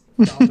and just.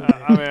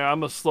 I mean,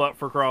 I'm a slut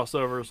for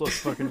crossovers. Let's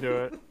fucking do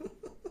it.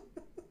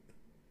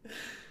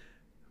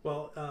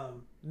 Well,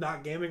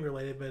 not gaming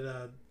related,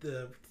 but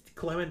the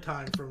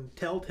Clementine from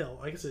Telltale.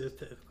 I guess it is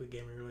technically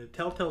gaming related.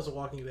 Telltale's The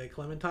Walking Dead.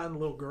 Clementine, the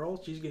little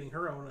girl, she's getting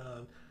her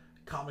own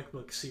comic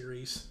book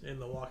series in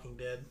The Walking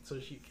Dead, so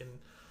she can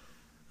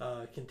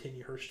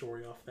continue her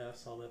story off that. I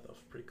saw that. That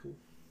was pretty cool.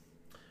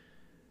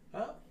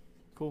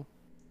 Cool.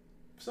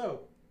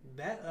 So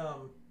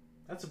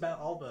that's about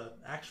all the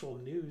actual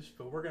news,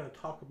 but we're going to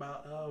talk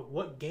about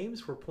what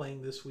games we're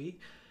playing this week.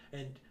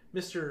 And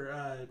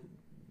Mr.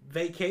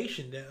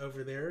 Vacation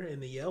over there in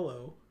the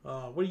yellow,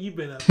 what have you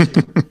been up to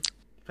the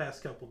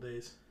past couple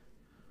days?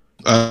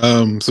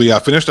 So yeah, I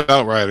finished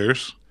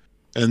Outriders,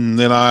 and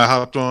then I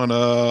hopped on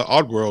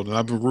Oddworld, and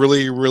I've been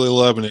really, really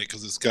loving it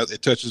because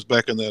it touches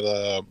back in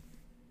that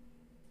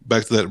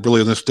back to that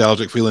really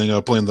nostalgic feeling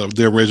of playing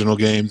the original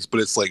games, but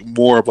it's like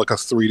more of like a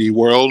 3D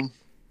world,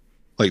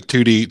 like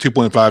 2D,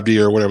 2.5D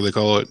or whatever they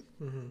call it.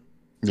 Mm-hmm.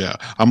 Yeah,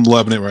 I'm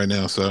loving it right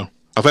now. So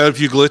I've had a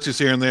few glitches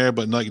here and there,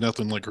 but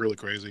nothing like really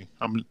crazy.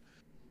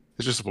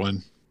 It's just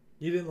fun.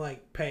 You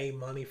didn't pay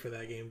money for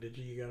that game, did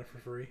you? You got it for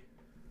free?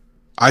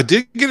 I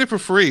did get it for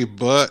free,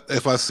 but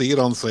if I see it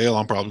on sale,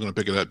 I'm probably going to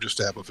pick it up just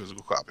to have a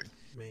physical copy.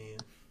 Man,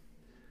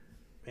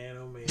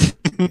 oh man.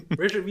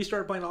 Richard, have you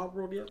started playing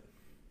Oddworld yet?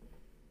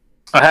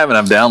 I haven't.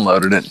 I've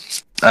downloaded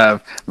it.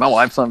 My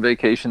wife's on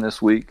vacation this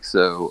week,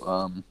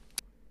 so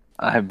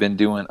I have been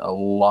doing a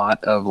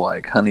lot of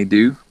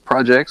honeydew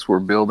projects. We're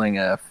building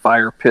a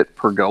fire pit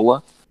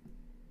pergola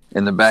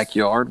in the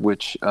backyard,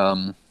 which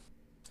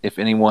if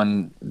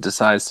anyone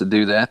decides to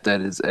do that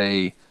is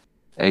a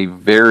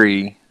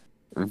very,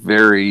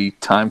 very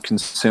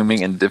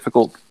time-consuming and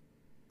difficult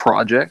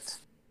project.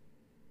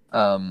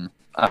 I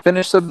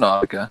finished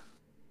Subnautica.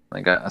 I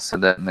think I said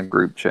that in the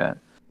group chat.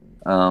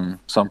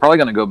 So I'm probably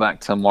going to go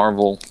back to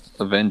Marvel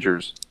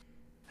Avengers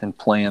and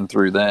plan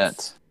through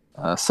that.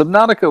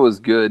 Subnautica was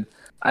good.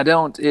 I'm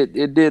not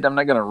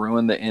going to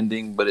ruin the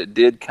ending, but it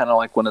did kind of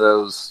like one of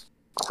those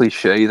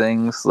cliche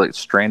things like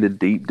Stranded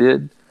Deep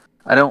did.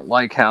 I don't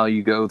like how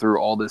you go through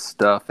all this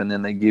stuff and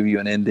then they give you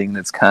an ending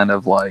that's kind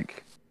of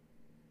like,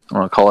 I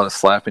don't want to call it a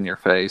slap in your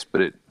face,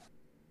 but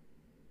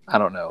I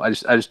don't know. I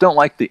just don't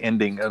like the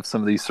ending of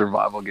some of these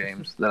survival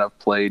games that I've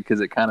played because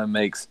it kind of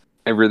makes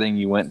everything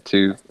you went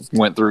through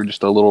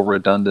just a little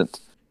redundant.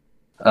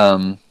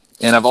 And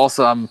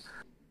I'm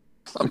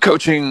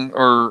coaching,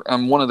 or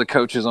I'm one of the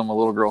coaches on my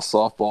little girl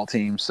softball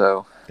team,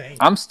 so Dang.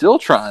 I'm still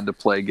trying to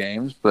play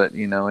games, but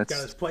Got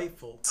his plate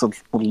full. So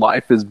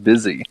life is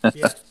busy. Yeah,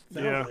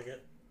 sounds like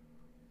it.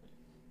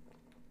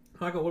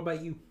 Michael, what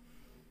about you?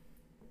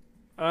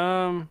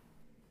 I've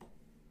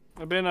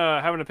been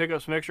having to pick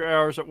up some extra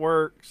hours at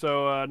work,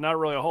 so not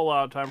really a whole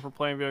lot of time for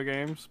playing video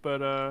games.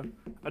 But I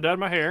dyed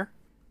my hair.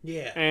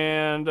 Yeah.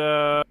 And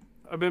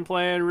I've been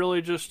playing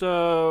really just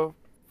Final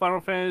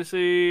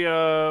Fantasy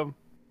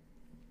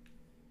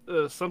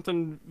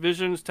something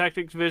Visions,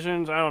 Tactics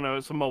Visions. I don't know.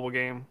 It's a mobile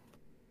game.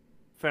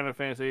 Final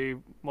Fantasy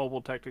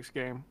mobile tactics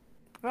game.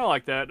 I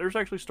like that. There's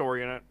actually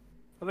story in it.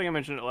 I think I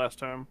mentioned it last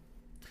time.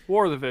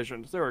 War of the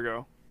Visions. There we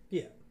go.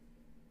 Yeah.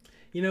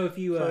 You know, if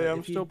you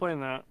I'm still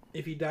playing that.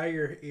 If you dye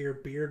your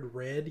beard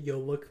red,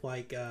 you'll look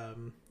like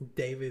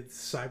David's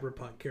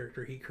cyberpunk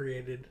character he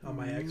created on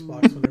my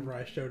Xbox whenever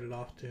I showed it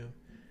off to him.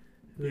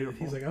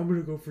 Beautiful. He's like, I'm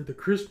gonna go for the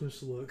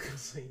Christmas look. I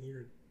was like,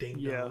 you're a ding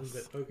dong,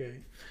 Yes. but okay.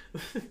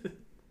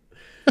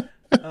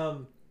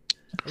 I'm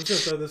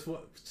just gonna throw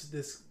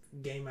this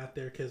game out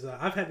there because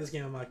I've had this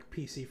game on my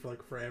PC for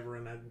like forever,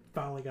 and I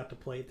finally got to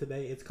play it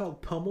today. It's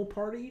called Pummel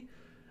Party.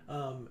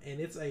 And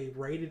it's a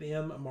rated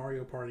M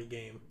Mario Party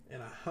game,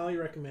 and I highly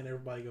recommend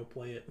everybody go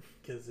play it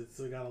because it's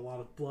got a lot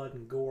of blood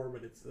and gore,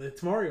 but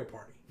it's Mario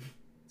Party.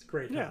 It's a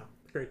great time. Yeah.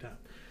 Great time.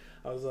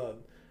 I was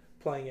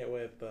playing it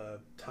with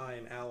Ty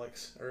and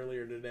Alex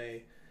earlier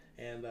today,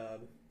 and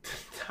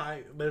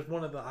Ty, there's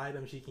one of the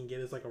items you can get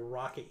is like a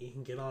rocket you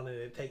can get on, and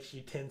it takes you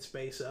 10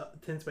 spaces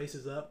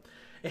up.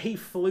 And he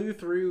flew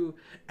through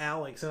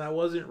Alex, and I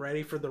wasn't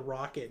ready for the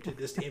rocket to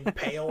just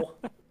impale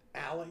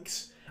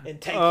Alex and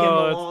take him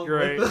along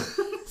with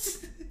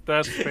us.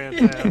 That's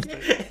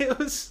fantastic. It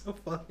was so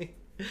funny.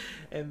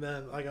 And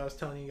then, like I was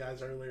telling you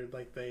guys earlier,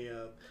 like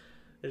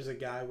there's a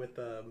guy with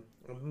a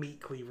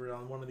meat cleaver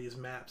on one of these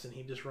maps, and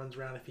he just runs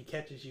around. If he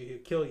catches you, he'll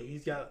kill you.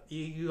 He's got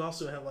you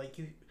also have like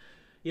you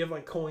have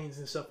like coins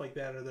and stuff like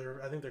that,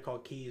 or I think they're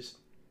called keys,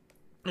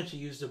 that you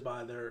use to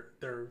buy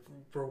their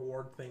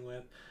reward thing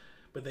with.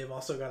 But they've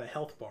also got a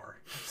health bar,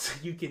 so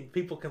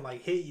people can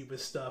like hit you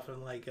with stuff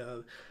and like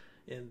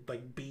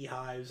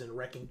beehives and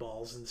wrecking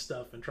balls and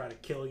stuff and try to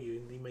kill you,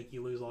 and they make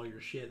you lose all your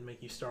shit and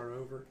make you start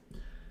over.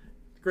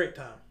 Great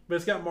time. But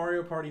it's got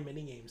Mario Party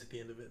mini games at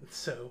the end of it,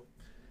 so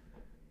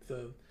it's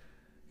a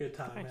good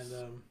time. Nice.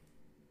 And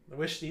I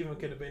wish Steven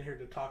could have been here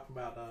to talk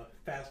about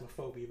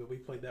Phasmophobia, but we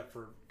played that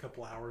for a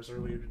couple hours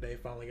earlier today.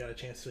 Finally got a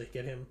chance to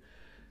get him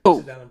to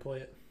sit down and play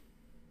it.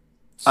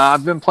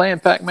 I've been playing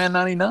Pac-Man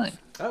 99.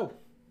 Oh.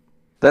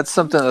 That's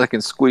something that I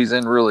can squeeze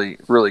in really,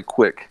 really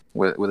quick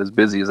with as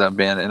busy as I've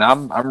been, and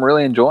I'm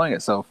really enjoying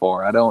it so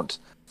far.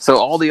 So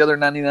all the other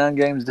 99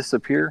 games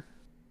disappear?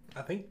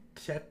 I think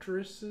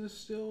Tetris is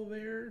still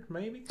there,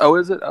 maybe? Oh,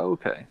 is it? Oh,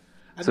 okay.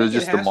 So it's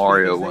just the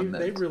Mario one.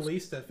 They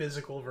released a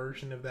physical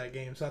version of that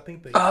game, so I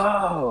think they...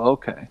 Oh,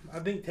 okay. I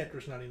think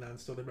Tetris 99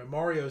 is still there, but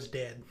Mario's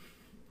dead.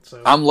 So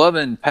I'm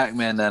loving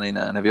Pac-Man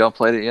 99. Have y'all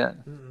played it yet?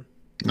 Mm-mm.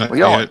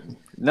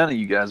 None of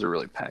you guys are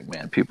really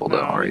Pac-Man people, though,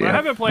 are you? I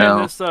haven't played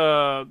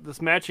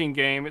this matching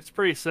game. It's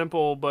pretty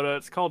simple, but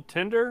it's called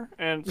Tinder,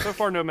 and so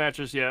far no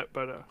matches yet.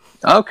 But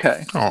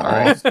okay, all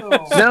right.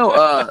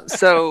 No,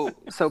 so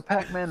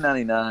Pac-Man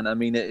 99. I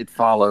mean, it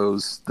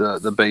follows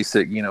the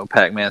basic,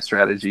 Pac-Man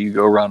strategy. You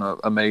go around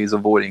a maze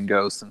avoiding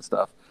ghosts and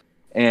stuff,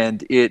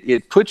 and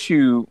it puts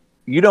you.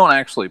 You don't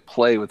actually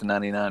play with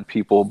 99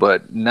 people,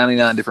 but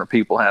 99 different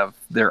people have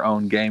their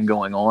own game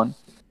going on,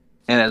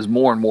 and as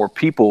more and more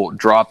people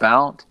drop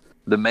out,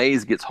 the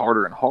maze gets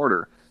harder and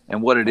harder.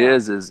 And what it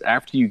is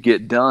after you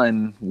get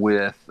done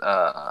with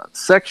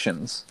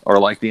sections or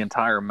like the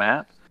entire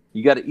map,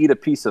 you got to eat a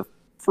piece of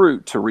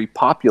fruit to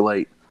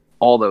repopulate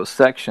all those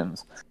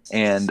sections.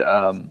 And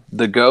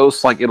the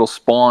ghosts, like it'll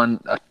spawn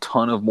a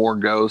ton of more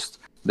ghosts.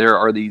 There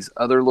are these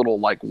other little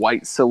like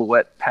white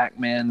silhouette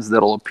Pac-Mans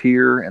that'll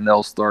appear, and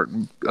they'll start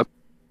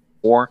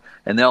more,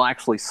 and they'll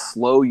actually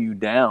slow you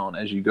down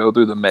as you go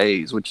through the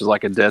maze, which is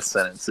like a death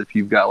sentence if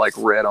you've got like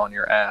red on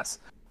your ass.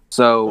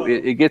 So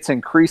it gets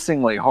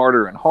increasingly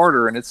harder and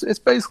harder, and it's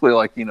basically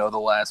like, the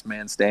last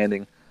man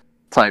standing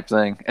type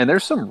thing. And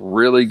there's some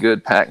really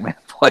good Pac-Man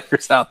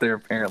players out there,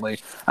 apparently.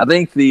 I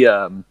think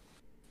the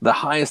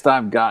highest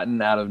I've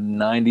gotten out of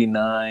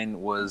 99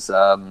 was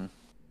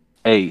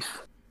 8th.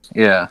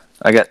 Yeah,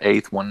 I got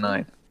 8th one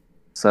night.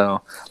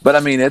 So, but I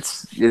mean,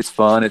 it's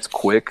fun, it's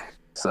quick.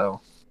 So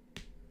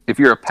if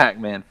you're a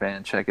Pac-Man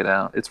fan, check it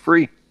out. It's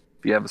free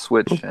if you have a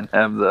Switch and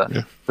have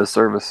the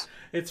service.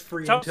 It's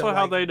free. That's also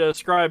how they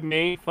describe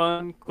me: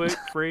 fun, quick,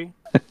 free.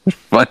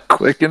 Fun,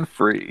 quick, and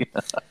free.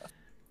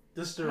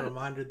 Just a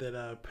reminder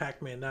that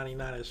Pac-Man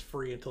 99 is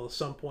free until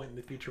some point in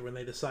the future when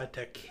they decide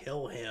to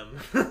kill him.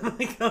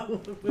 They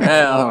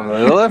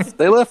left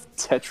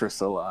Tetris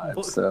alive.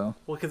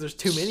 Because there's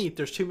too many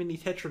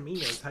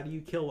Tetraminos. How do you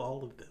kill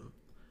all of them?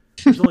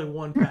 There's only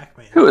one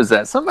Pac-Man. Who is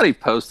that? Somebody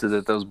posted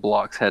that those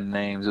blocks had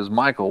names. It was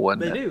Michael,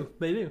 wasn't They it? do.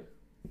 They do.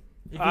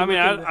 I mean,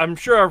 I'm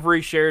sure I've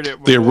reshared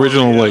it before. The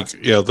original,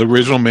 yeah. the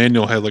original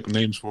manual had like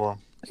names for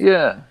them.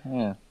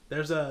 Yeah.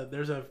 There's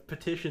a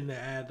petition to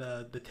add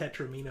the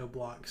Tetramino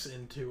blocks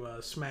into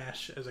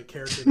Smash as a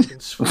character that can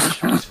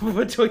switch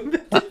between the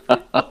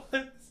different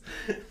ones.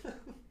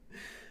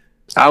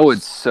 I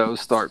would so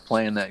start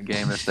playing that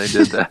game if they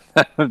did that.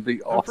 That would be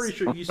awesome. I'm pretty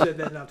sure you said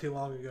that not too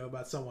long ago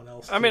about someone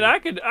else. I mean, I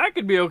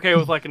could be okay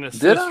with like an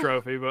assist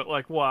trophy, but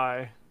like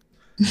why?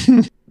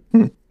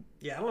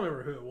 Yeah, I don't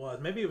remember who it was.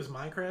 Maybe it was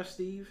Minecraft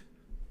Steve.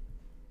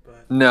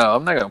 But No,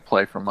 I'm not gonna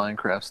play for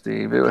Minecraft,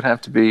 Steve. It would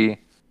have to be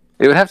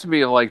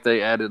like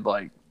they added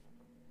like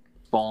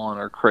Spawn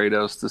or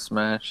Kratos to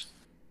Smash.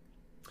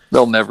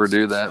 They'll never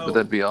do that, but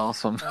that'd be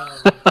awesome.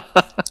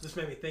 This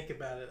made me think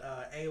about it.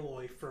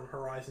 Aloy from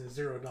Horizon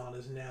Zero Dawn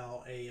is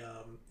now a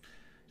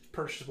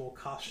purchasable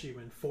costume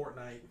in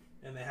Fortnite,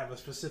 and they have a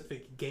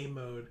specific game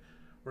mode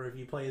where if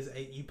you play as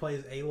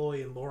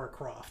Aloy and Lara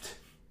Croft.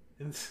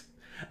 And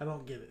I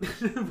don't get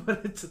it,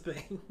 but it's a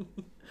thing.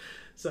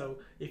 So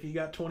if you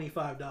got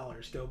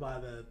 $25, go buy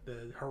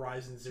the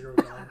Horizon Zero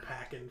Dawn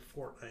pack in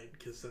Fortnite,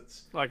 because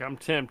that's like I'm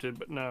tempted,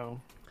 but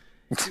no.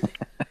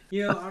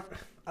 You know,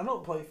 I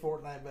don't play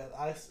Fortnite, but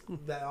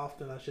that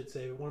often I should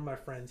say. But one of my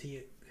friends,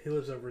 he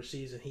lives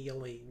overseas, and he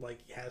only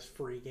like has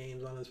free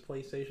games on his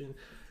PlayStation.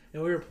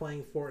 And we were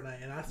playing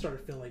Fortnite, and I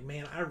started feeling like,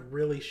 man, I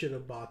really should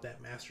have bought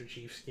that Master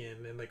Chief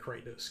skin and the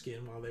Kratos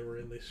skin while they were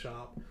in the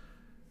shop.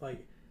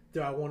 Like,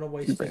 do I want to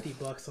waste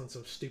 $50 on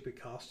some stupid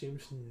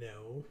costumes?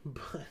 No,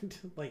 but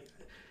like,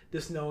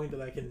 just knowing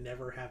that I can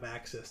never have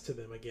access to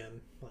them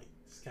again, like,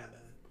 it's kind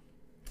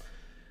of,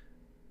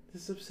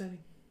 this is upsetting.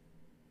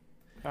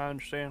 I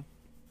understand.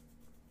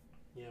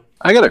 Yeah.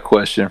 I got a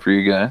question for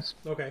you guys.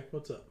 Okay,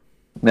 what's up?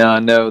 Now I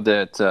know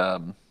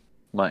that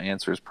my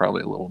answer is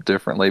probably a little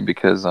differently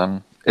because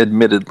I'm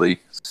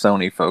admittedly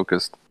Sony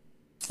focused.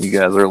 You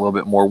guys are a little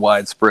bit more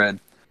widespread.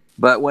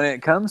 But when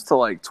it comes to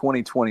like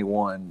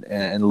 2021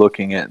 and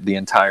looking at the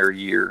entire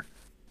year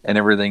and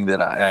everything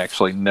that I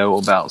actually know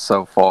about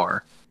so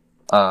far,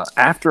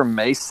 after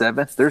May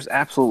 7th, there's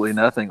absolutely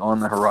nothing on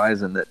the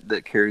horizon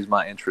that carries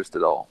my interest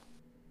at all.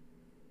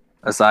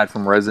 Aside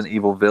from Resident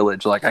Evil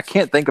Village. Like, I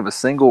can't think of a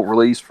single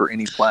release for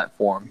any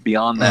platform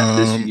beyond that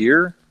this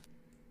year.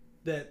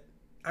 That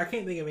I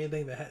can't think of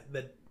anything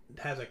that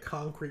has a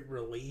concrete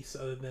release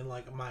other than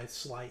like my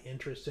slight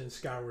interest in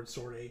Skyward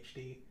Sword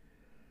HD.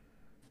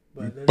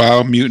 But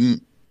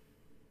Biomutant.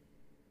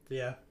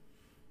 Yeah.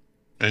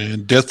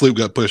 And Deathloop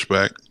got pushed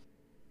back.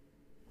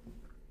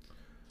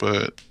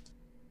 But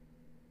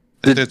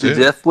did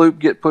Deathloop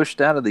get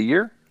pushed out of the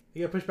year? He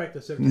got pushed back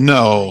to September.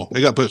 No,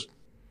 it got pushed.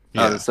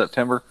 Yeah.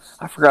 September.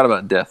 I forgot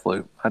about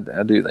Deathloop.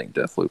 I do think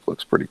Deathloop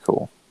looks pretty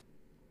cool.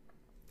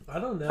 I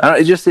don't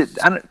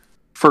know.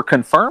 For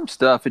confirmed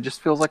stuff, it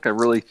just feels like a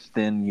really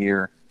thin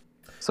year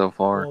so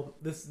far. Well,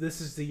 this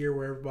is the year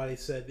where everybody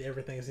said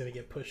everything is going to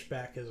get pushed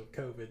back because of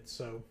COVID.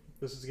 So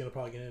this is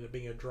probably going to end up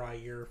being a dry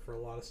year for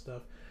a lot of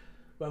stuff.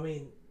 But I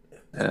mean,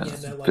 yeah,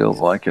 feels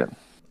like it.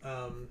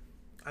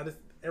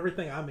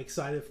 Everything I'm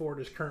excited for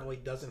just currently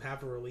doesn't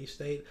have a release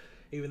date.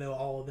 Even though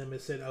all of them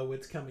have said, "Oh,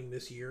 it's coming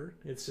this year."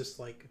 It's just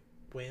like,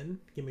 when?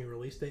 Give me a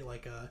release date.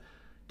 Like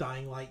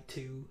Dying Light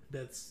 2,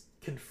 that's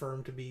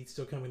confirmed to be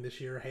still coming this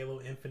year.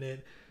 Halo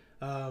Infinite.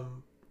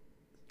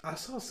 I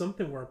saw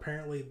something where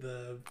apparently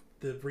the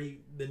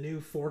new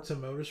Forza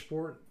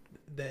Motorsport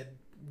that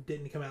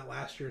didn't come out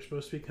last year is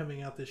supposed to be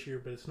coming out this year,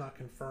 but it's not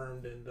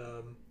confirmed. And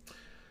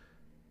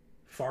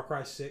Far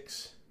Cry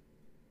 6.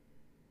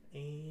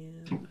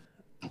 And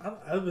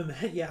other than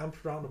that, yeah, I'm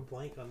drawing a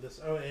blank on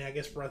this. Oh, and I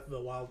guess Breath of the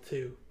Wild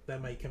 2.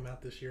 That might come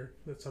out this year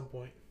at some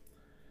point.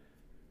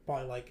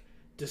 Probably like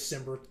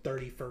December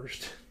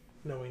 31st,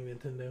 knowing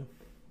Nintendo.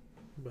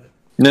 But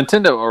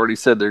Nintendo already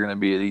said they're going to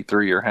be at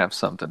E3 or have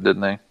something,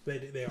 didn't they?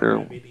 They are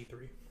going to be at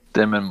E3.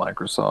 Them and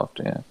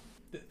Microsoft, yeah.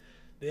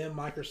 Them,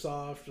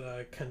 Microsoft,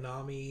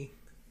 Konami.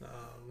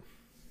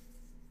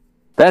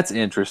 That's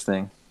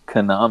interesting.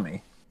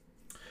 Konami.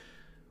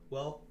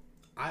 Well,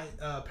 I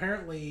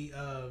apparently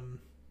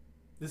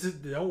this is.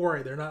 Don't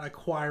worry, they're not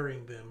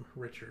acquiring them,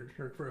 Richard,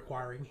 or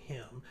acquiring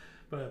him.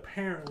 But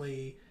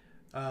apparently,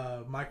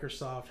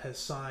 Microsoft has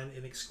signed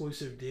an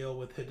exclusive deal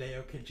with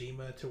Hideo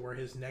Kojima to where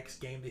his next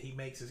game that he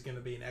makes is going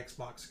to be an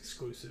Xbox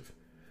exclusive.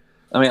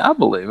 I mean, I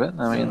believe it.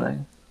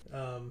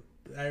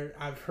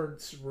 I've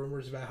heard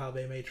rumors about how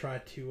they may try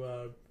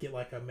to get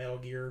like a Metal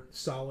Gear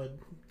Solid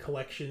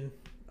collection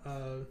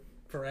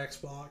for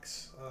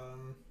Xbox.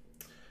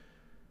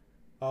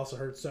 I also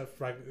heard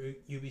stuff like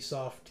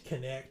Ubisoft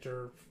Connect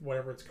or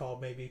whatever it's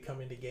called maybe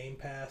coming to Game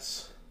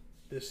Pass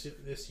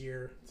this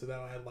year, so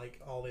that'll add like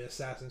all the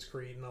Assassin's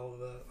Creed and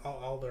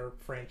all their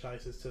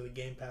franchises to the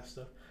Game Pass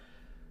stuff.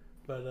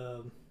 But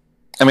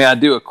I mean, I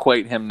do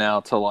equate him now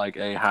to like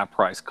a high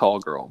price call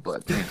girl,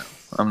 but you know,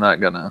 I'm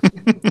not gonna.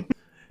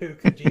 Who,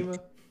 Kojima?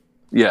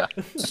 Yeah.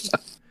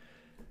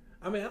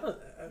 I mean,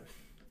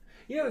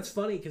 it's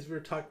funny because we were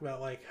talking about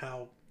like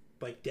how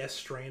like Death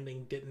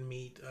Stranding didn't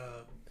meet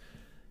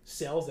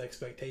sales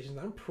expectations.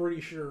 I'm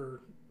pretty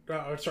sure.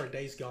 Sorry,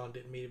 Days Gone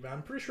didn't meet it, but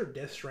I'm pretty sure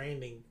Death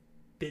Stranding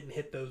didn't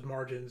hit those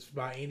margins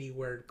by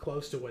anywhere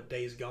close to what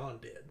Days Gone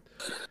did.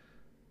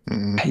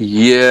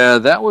 Yeah,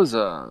 that was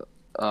a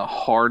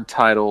hard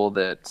title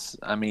that,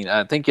 I mean,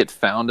 I think it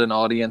found an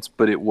audience,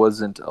 but it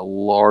wasn't a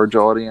large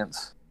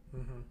audience.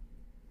 Mm-hmm.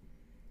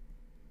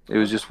 It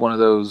was just one of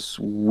those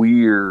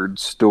weird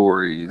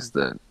stories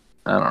that,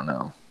 I don't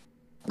know,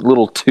 a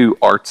little too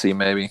artsy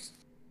maybe.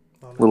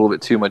 A little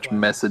bit too much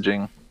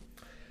messaging.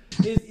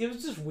 It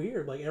was just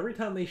weird. Like, every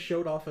time they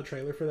showed off a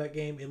trailer for that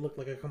game, it looked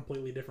like a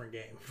completely different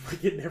game.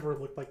 Like, it never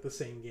looked like the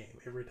same game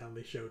every time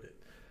they showed it.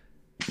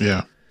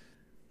 Yeah.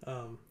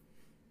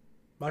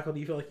 Michael, do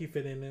you feel like you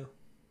fit in now?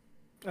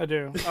 I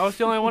do. I was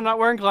the only one not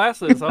wearing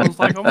glasses. I was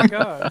like, oh my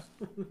god.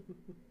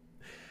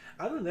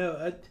 I don't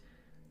know.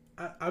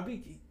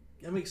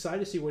 I'm excited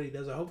to see what he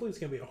does. Hopefully it's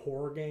going to be a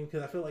horror game,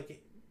 because I feel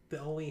like the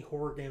only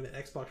horror game that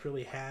Xbox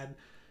really had,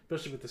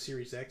 especially with the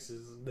Series X,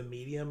 is the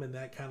Medium, and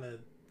that kind of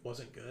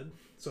wasn't good.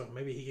 So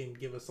maybe he can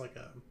give us like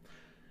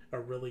a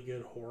really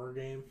good horror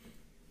game.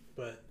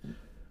 But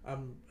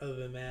other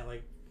than that,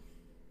 like,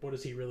 what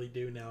does he really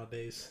do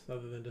nowadays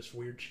other than just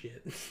weird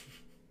shit?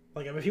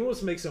 Like, I mean, if he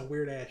wants to make some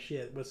weird ass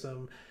shit with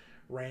some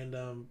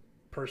random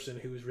person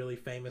who was really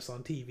famous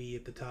on TV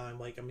at the time,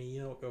 like, I mean,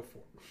 you know, go for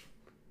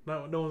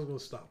it. No one's gonna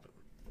stop it.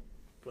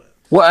 But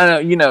well, I know,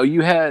 you know,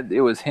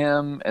 it was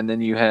him, and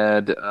then you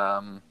had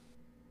Norman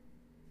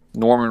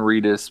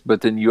Reedus, but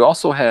then you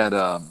also had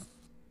Del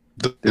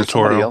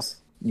Toro.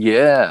 else.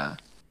 Yeah,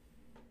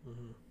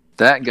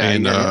 that guy,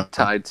 And, you got him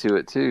tied to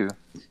it too.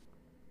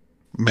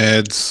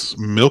 Mads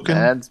Mikkelsen.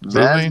 Mads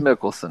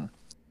Mikkelsen.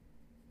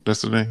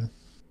 That's the name.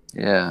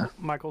 Yeah,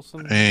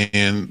 Michelson.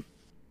 And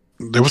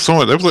there was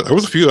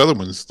a few other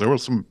ones. There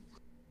was some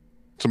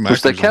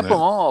which they actors kept in them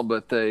that. all,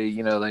 but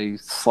they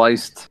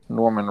sliced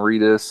Norman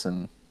Reedus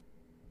and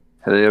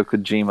Hideo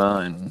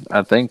Kojima, and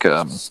I think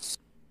I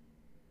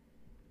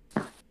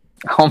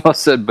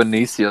almost said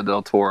Benicio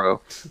del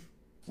Toro.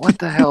 What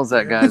the hell is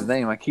that guy's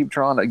name? I keep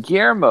trying to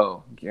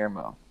Guillermo.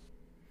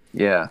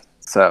 Yeah.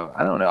 So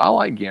I don't know. I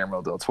like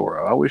Guillermo del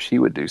Toro. I wish he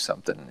would do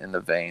something in the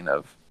vein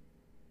of.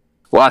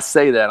 Well, I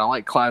say that I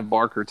like Clive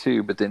Barker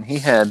too, but then he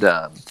had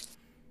a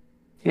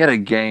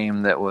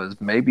game that was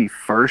maybe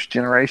first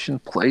generation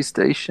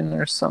PlayStation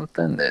or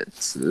something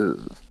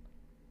that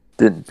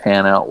didn't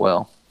pan out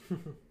well.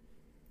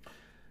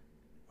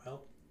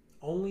 well,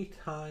 only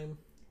time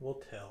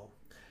will tell.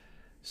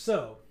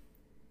 So,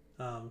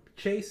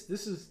 Chase,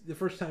 this is the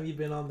first time you've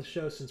been on the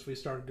show since we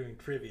started doing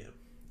trivia.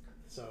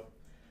 So,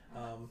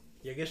 I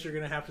guess you're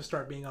gonna have to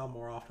start being on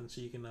more often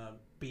so you can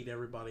beat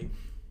everybody.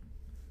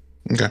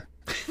 Okay.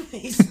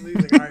 He's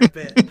like, all right,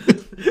 bet.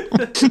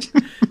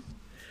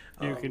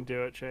 You can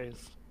do it,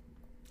 Chase.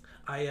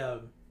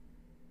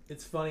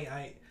 It's funny.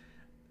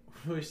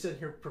 We were sitting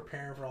here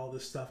preparing for all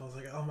this stuff. I was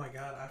like, oh my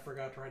god, I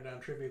forgot to write down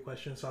trivia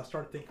questions. So I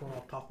started thinking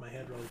off the top of my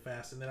head really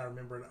fast, and then I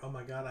remembered, oh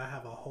my god, I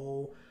have a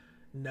whole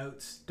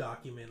notes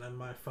document on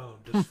my phone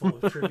just full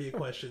of trivia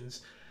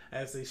questions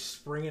as they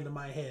spring into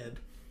my head.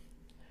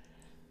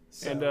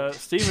 So, And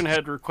Steven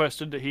had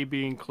requested that he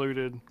be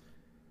included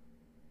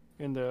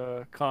in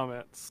the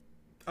comments.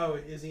 oh,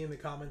 is he in the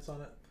comments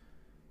on it?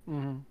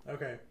 Mm-hmm.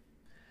 Okay.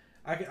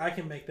 I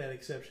can make that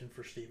exception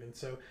for Steven.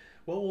 So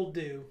what we'll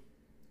do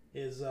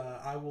is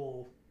I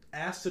will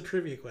ask the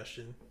trivia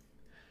question.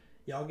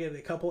 Y'all get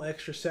a couple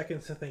extra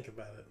seconds to think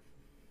about it.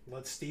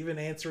 Let Steven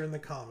answer in the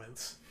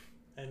comments,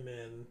 and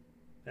then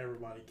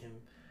everybody can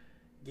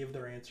give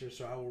their answers.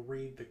 So I will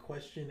read the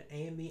question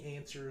and the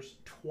answers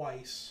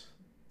twice,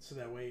 so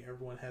that way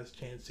everyone has a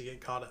chance to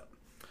get caught up.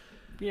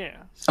 Yeah.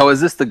 Oh,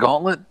 is this the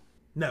gauntlet?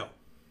 No.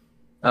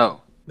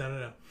 Oh.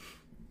 No.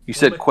 You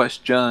said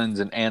questions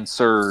and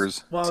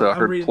answers, Well, so I I'm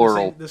heard reading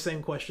plural. the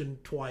same question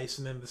twice,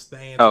 and then the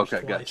answers Okay,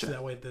 twice. gotcha. So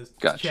that way the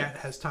Gotcha. chat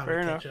has time Fair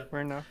to enough. catch up. Fair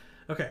enough.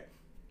 Okay.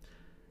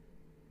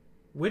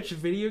 Which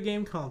video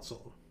game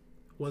console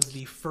was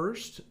the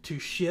first to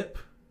ship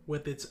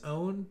with its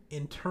own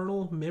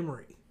internal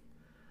memory?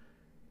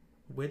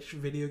 Which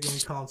video game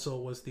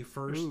console was the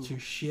first to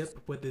ship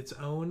with its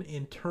own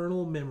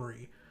internal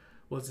memory?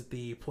 Was it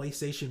the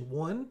PlayStation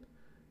 1,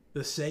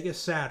 the Sega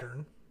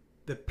Saturn,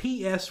 the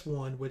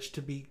PS1, which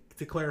to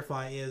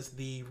clarify is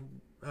the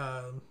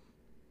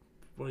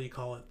what do you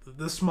call it?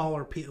 The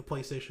smaller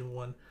PlayStation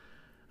 1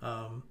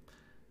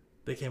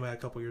 that came out a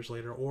couple years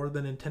later, or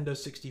the Nintendo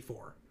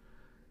 64.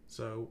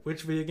 So,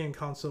 which video game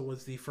console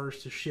was the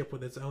first to ship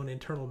with its own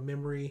internal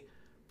memory?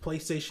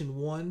 PlayStation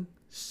 1,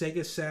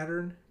 Sega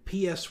Saturn,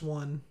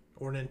 PS1,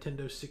 or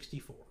Nintendo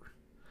 64?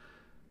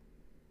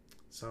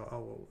 So, I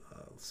will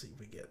let's see if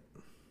we get.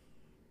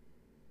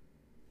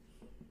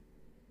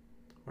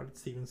 Why did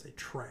Steven say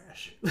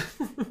trash?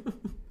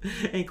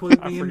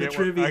 Include me in the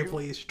trivia,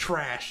 please.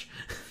 Trash.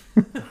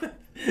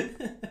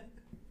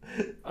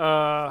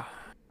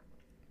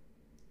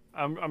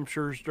 I'm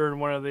sure it's during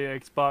one of the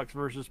Xbox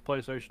versus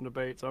PlayStation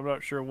debates. I'm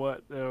not sure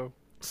what though.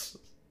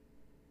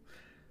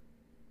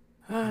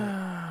 Oh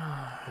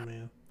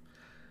man.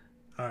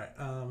 All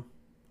right.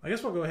 I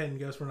guess we'll go ahead and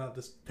go so we're not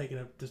just taking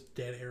up this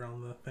dead air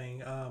on the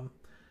thing.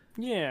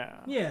 Yeah.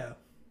 Yeah.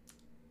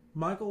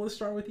 Michael, let's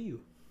start with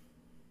you.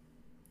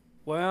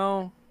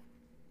 Well,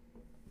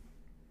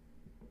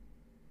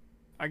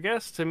 I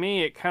guess to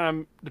me it kind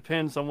of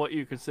depends on what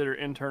you consider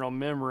internal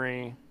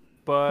memory,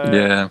 but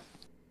Yeah.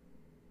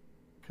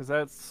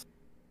 because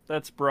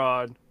that's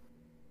broad.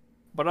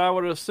 But I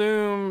would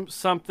assume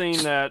something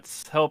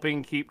that's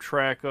helping keep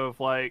track of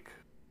like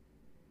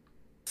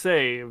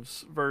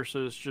saves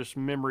versus just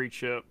memory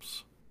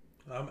chips.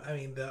 I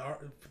mean,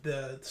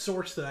 the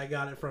source that I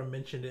got it from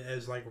mentioned it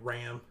as like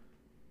RAM.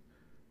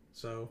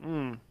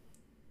 So.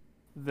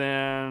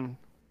 Then.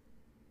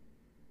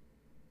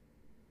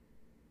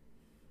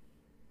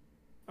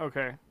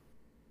 Okay.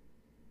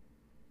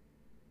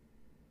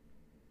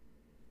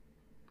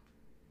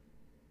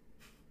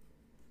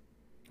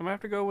 I'm gonna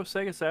have to go with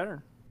Sega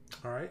Saturn.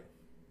 All right.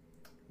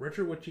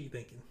 Richard, what you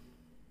thinking?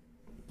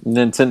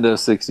 Nintendo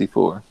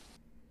 64.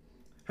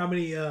 How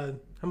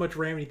much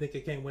RAM do you think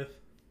it came with?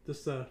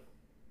 Just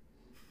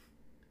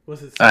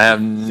was it? I have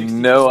 64?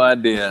 no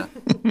idea.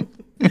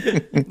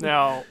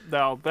 Now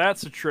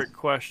that's a trick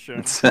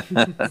question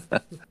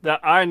that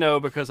I know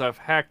because I've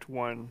hacked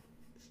one.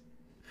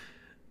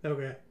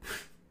 Okay.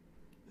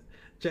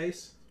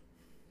 Chase?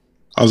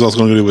 I was also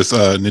going to go with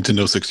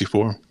Nintendo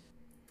 64.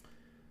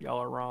 Y'all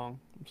are wrong.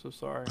 I'm so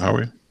sorry. Are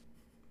we?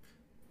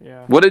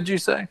 Yeah. What did you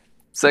say?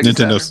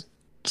 Nintendo Saturn?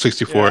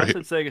 64. Yeah, I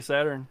said Sega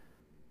Saturn.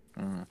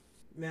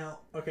 Now,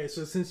 okay,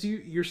 so since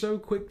you're so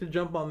quick to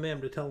jump on them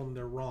to tell them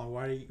they're wrong,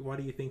 why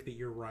do you think that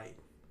you're right?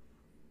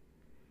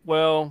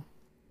 Well,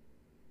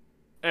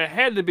 it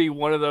had to be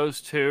one of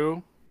those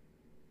two.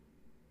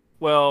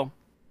 Well,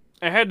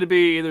 it had to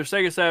be either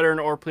Sega Saturn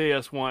or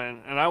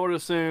PS1, and I would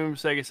assume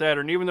Sega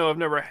Saturn, even though I've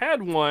never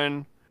had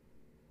one,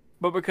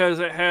 but because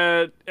it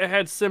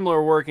had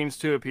similar workings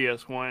to a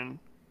PS1,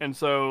 and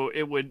so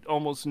it would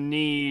almost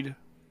need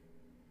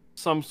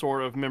some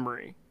sort of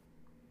memory.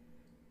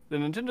 The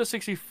Nintendo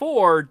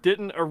 64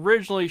 didn't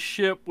originally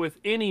ship with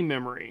any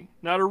memory,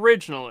 not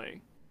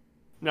originally.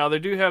 Now they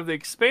do have the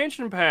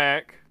expansion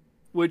pack,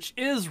 which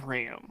is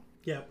RAM.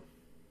 Yep.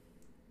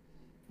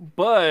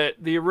 But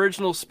the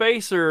original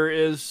spacer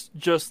is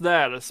just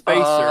that, a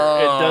spacer.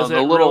 It doesn't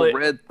the little really...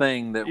 red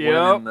thing that Yep.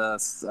 went in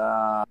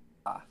the.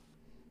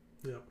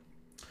 Yep.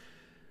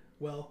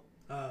 Well,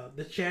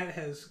 the chat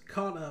has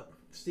caught up.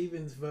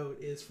 Steven's vote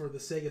is for the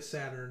Sega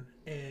Saturn,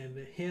 and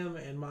him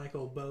and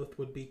Michael both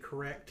would be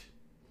correct.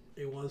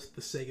 It was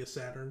the Sega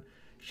Saturn,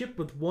 shipped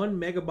with 1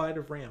 megabyte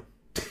of RAM.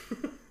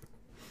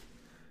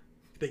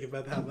 Think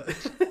about how that.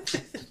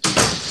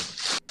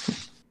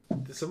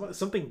 Did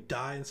something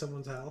die in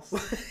someone's house?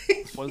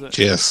 Was it?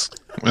 Yes.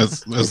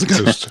 That's the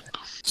ghost.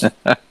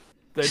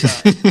 They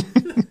died.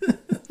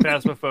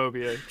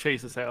 Phasmophobia.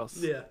 Chase's house.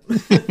 Yeah.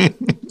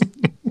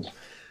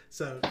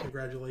 So,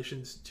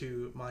 congratulations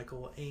to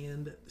Michael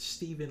and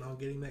Steven on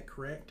getting that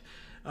correct.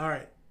 All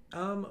right.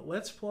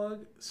 Let's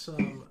plug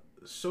some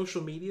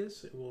social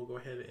medias. We'll go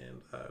ahead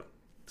and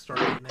start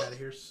getting out of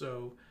here.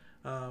 So,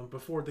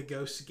 before the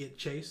ghosts get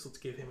chased, let's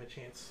give him a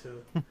chance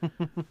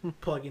to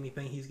plug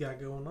anything he's got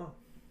going on.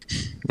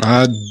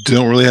 I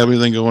don't really have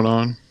anything going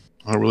on.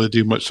 I don't really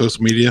do much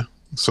social media,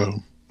 so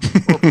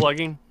Or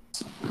plugging.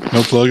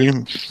 no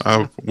plugging.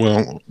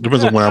 Well,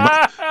 depends on where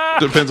I'm.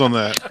 Depends on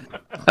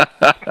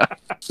that.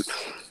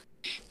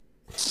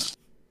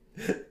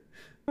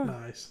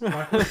 Nice.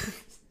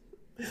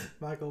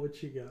 Michael,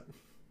 what you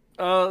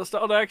got?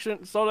 Stalled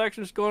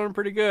action's going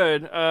pretty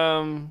good.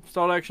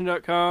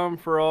 Stalledaction.com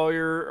for all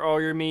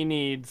your me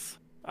needs.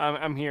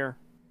 I'm here.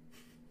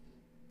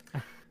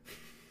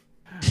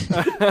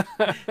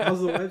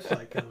 How's the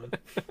website coming?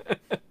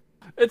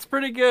 It's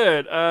pretty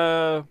good.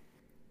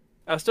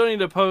 I still need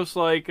to post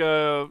like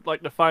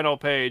the final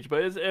page,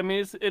 but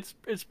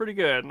it's pretty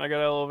good. I got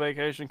a little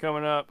vacation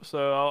coming up,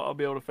 so I'll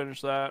be able to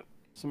finish that.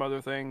 Some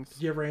other things.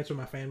 Did you ever answer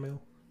my fan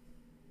mail?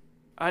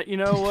 You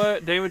know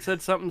what? David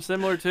said something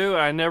similar too.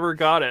 I never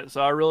got it,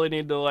 so I really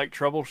need to like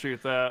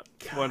troubleshoot that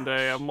one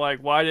day. I'm like,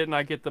 why didn't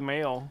I get the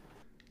mail?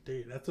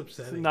 Dude, that's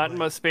upsetting. Not in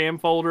my spam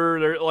folder.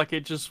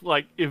 It just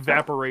like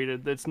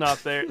evaporated. It's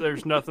not there.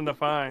 There's nothing to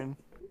find.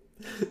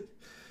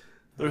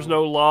 There's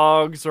no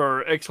logs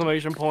or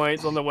exclamation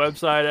points on the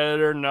website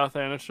editor.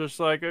 Nothing. It's just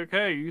like,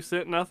 okay, you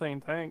sent nothing.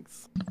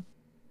 Thanks.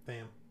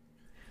 Damn.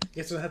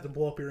 Guess I'll have to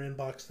blow up your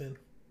inbox then.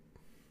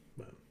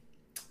 But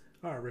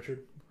all right,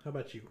 Richard. How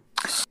about you?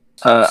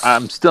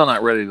 I'm still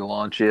not ready to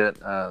launch yet.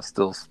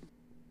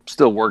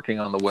 Still working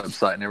on the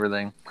website and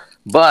everything.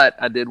 But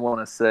I did want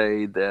to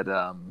say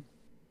that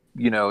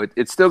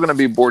it's still going to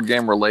be board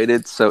game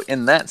related. So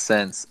in that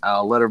sense,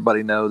 I'll let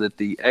everybody know that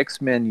the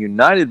X-Men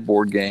United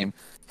board game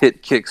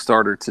hit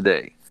Kickstarter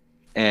today.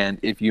 And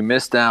if you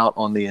missed out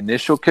on the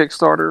initial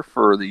Kickstarter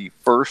for the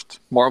first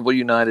Marvel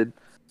United,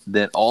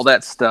 then all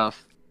that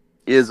stuff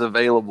is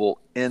available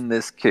in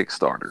this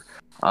Kickstarter.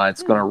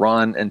 It's going to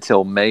run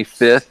until May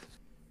 5th.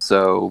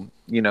 So,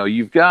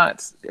 you've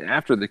got,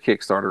 after the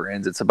Kickstarter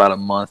ends, it's about a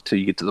month till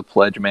you get to the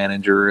pledge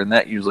manager, and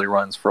that usually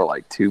runs for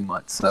like 2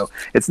 months. So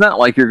it's not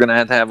like you're going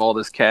to have all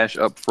this cash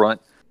up front.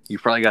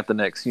 You've probably got the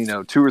next,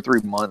 2 or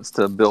 3 months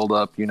to build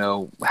up,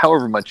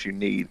 however much you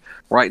need.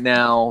 Right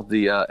now,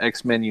 the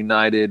X-Men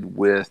United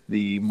with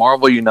the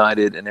Marvel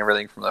United and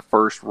everything from the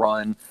first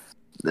run,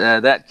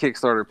 that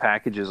Kickstarter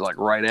package is like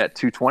right at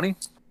 $220.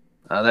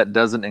 That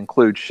doesn't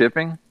include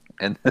shipping.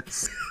 And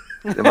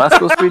am I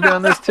supposed to be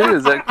doing this too?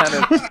 Is that kind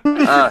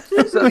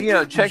of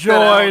so? Check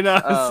Join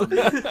that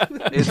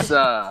us.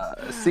 out.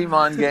 It's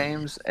Simon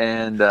Games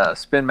and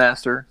Spin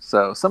Master.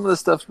 So some of the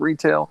stuff's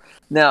retail.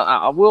 Now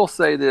I will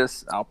say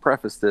this. I'll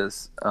preface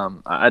this.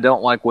 I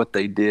don't like what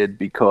they did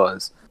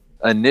because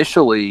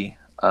initially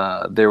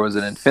there was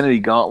an Infinity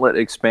Gauntlet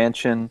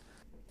expansion,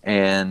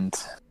 and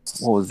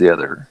what was the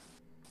other?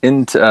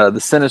 Into the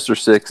Sinister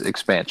Six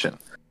expansion.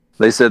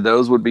 They said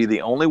those would be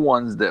the only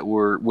ones that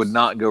would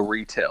not go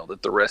retail,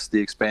 that the rest of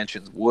the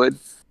expansions would.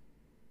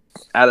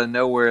 Out of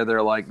nowhere,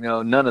 they're like,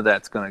 no, none of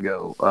that's going to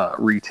go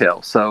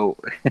retail. So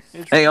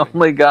they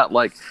only got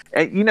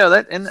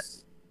and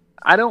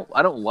I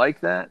don't like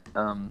that.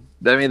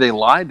 They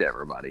lied to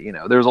everybody.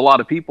 There's a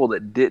lot of people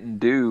that didn't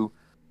do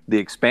the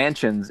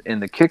expansions in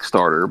the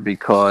Kickstarter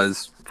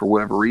because for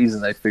whatever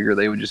reason they figured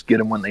they would just get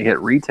them when they hit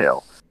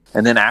retail.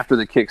 And then after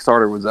the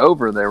Kickstarter was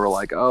over, they were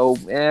like, oh,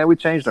 yeah, we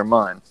changed our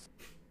mind.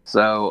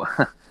 So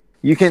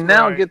you can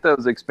now get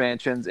those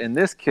expansions in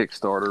this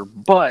Kickstarter,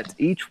 but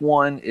each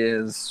one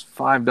is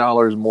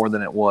 $5 more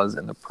than it was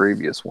in the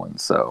previous one.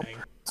 So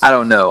I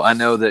don't know. I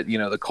know that,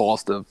 the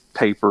cost of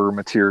paper,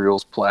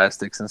 materials,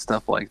 plastics, and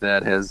stuff like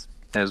that has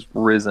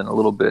risen a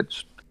little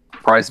bit.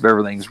 Price of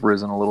everything's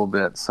risen a little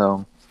bit.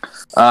 So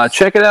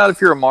check it out if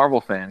you're a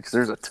Marvel fan, because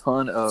there's a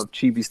ton of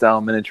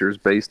chibi-style miniatures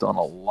based on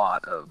a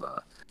lot of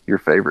your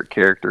favorite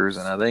characters.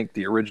 And I think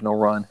the original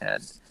run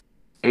had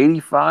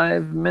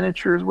 85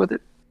 miniatures with it.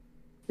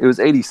 It was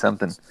 80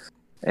 something.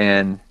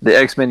 And the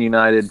X-Men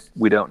United,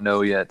 we don't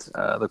know yet.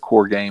 The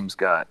core game's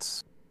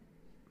got,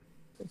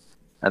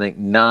 I think,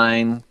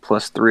 9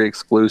 plus 3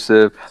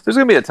 exclusive. There's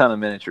going to be a ton of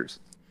miniatures.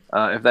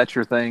 If that's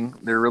your thing,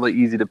 they're really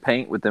easy to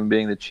paint with them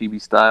being the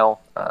chibi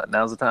style.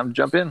 Now's the time to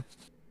jump in.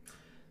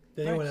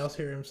 Did anyone else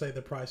hear him say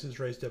the price is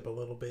raised up a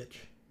little bitch?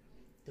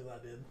 Because I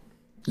did.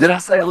 Did I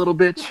say a little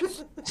bitch?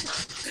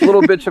 A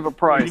little bitch of a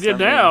price. You did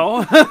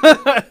now.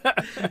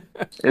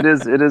 It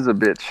is a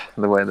bitch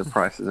the way the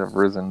prices have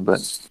risen, but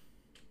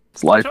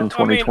it's life in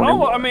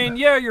 2021.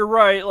 Yeah, you're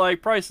right.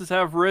 Like, prices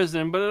have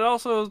risen, but it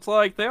also is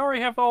like they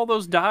already have all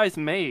those dies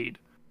made.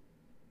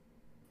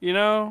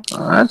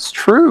 That's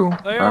true.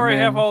 They already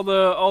have all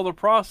the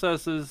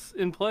processes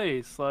in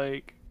place.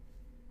 Like,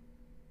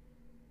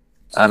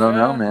 I don't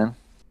know, man.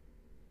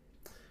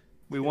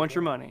 We want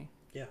your money.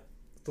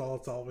 That's all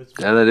it's always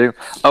been. Yeah, they do.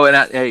 Oh,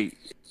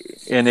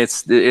 and it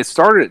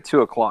started at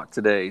 2:00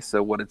 today.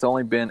 So it's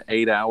only been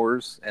 8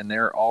 hours, and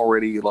they're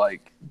already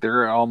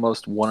they're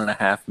almost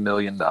 $1.5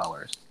 million.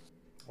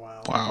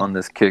 Wow. On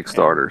this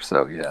Kickstarter.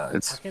 So yeah, Why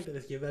can't they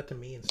just give that to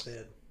me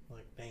instead?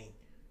 Like, dang.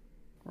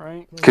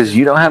 Right? Because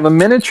you don't have a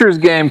miniatures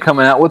game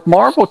coming out with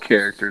Marvel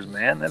characters,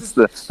 man. That's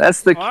the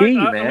key,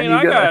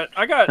 man.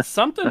 I got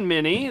something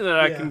mini that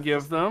I can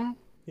give them.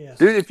 Yeah.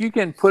 Dude, if you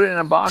can put it in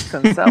a box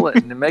and sell it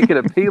and make it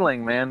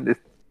appealing, man,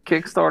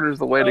 Kickstarter's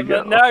the way to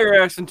go. Now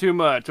you're asking too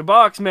much. A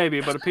box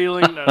maybe, but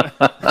appealing. No.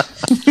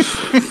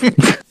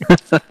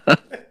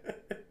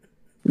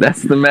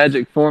 That's the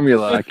magic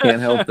formula. I can't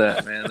help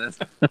that, man.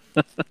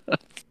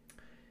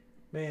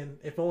 Man,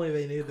 if only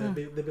they knew that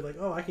they'd be like,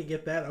 oh, I could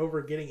get that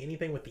over getting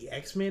anything with the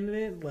X-Men in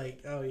it.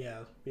 Like, oh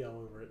yeah, be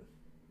all over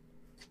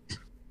it.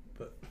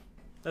 But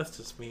that's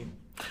just me.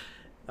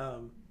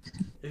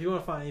 If you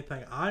want to find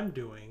anything I'm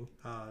doing,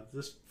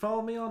 just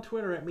follow me on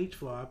Twitter at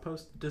Meechflow. I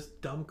post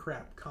just dumb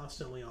crap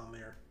constantly on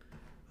there.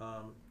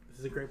 This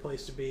is a great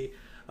place to be.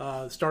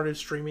 Started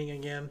streaming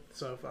again,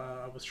 so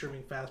I was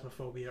streaming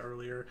Phasmophobia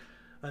earlier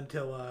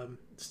until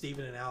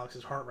Steven and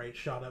Alex's heart rate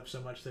shot up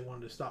so much they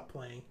wanted to stop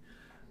playing.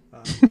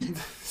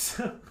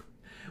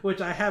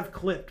 Which I have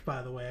clipped,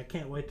 by the way. I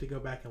can't wait to go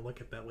back and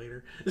look at that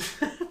later.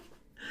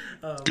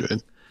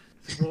 Good.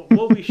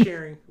 We'll be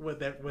sharing with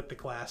the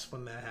class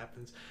when that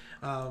happens.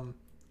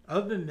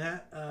 Other than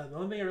that, the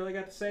only thing I really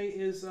got to say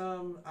is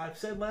I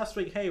said last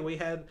week, hey,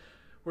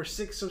 we're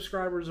 6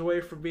 subscribers away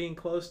from being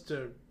close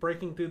to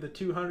breaking through the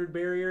 200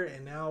 barrier,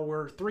 and now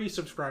we're 3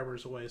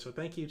 subscribers away. So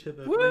thank you to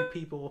the 3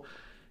 people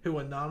who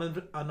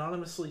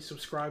anonymously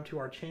subscribe to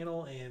our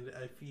channel, and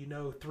if you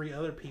know 3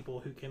 other people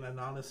who can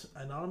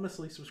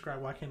anonymously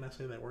subscribe, why can't I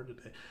say that word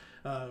today?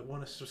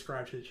 Want to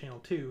subscribe to the channel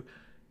too?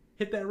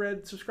 Hit that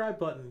red subscribe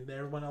button that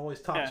everyone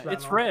always talks about.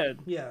 It's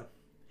red. Yeah.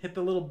 Hit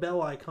the little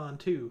bell icon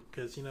too,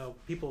 because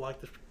people like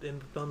the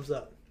thumbs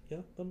up. Yeah,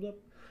 thumbs up.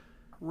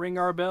 Ring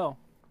our bell.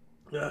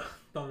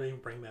 Don't even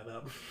bring that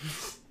up.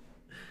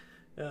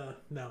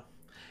 No.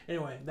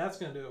 Anyway, that's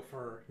gonna do it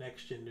for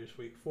Next Gen News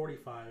Week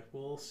 45.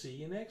 We'll see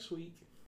you next week.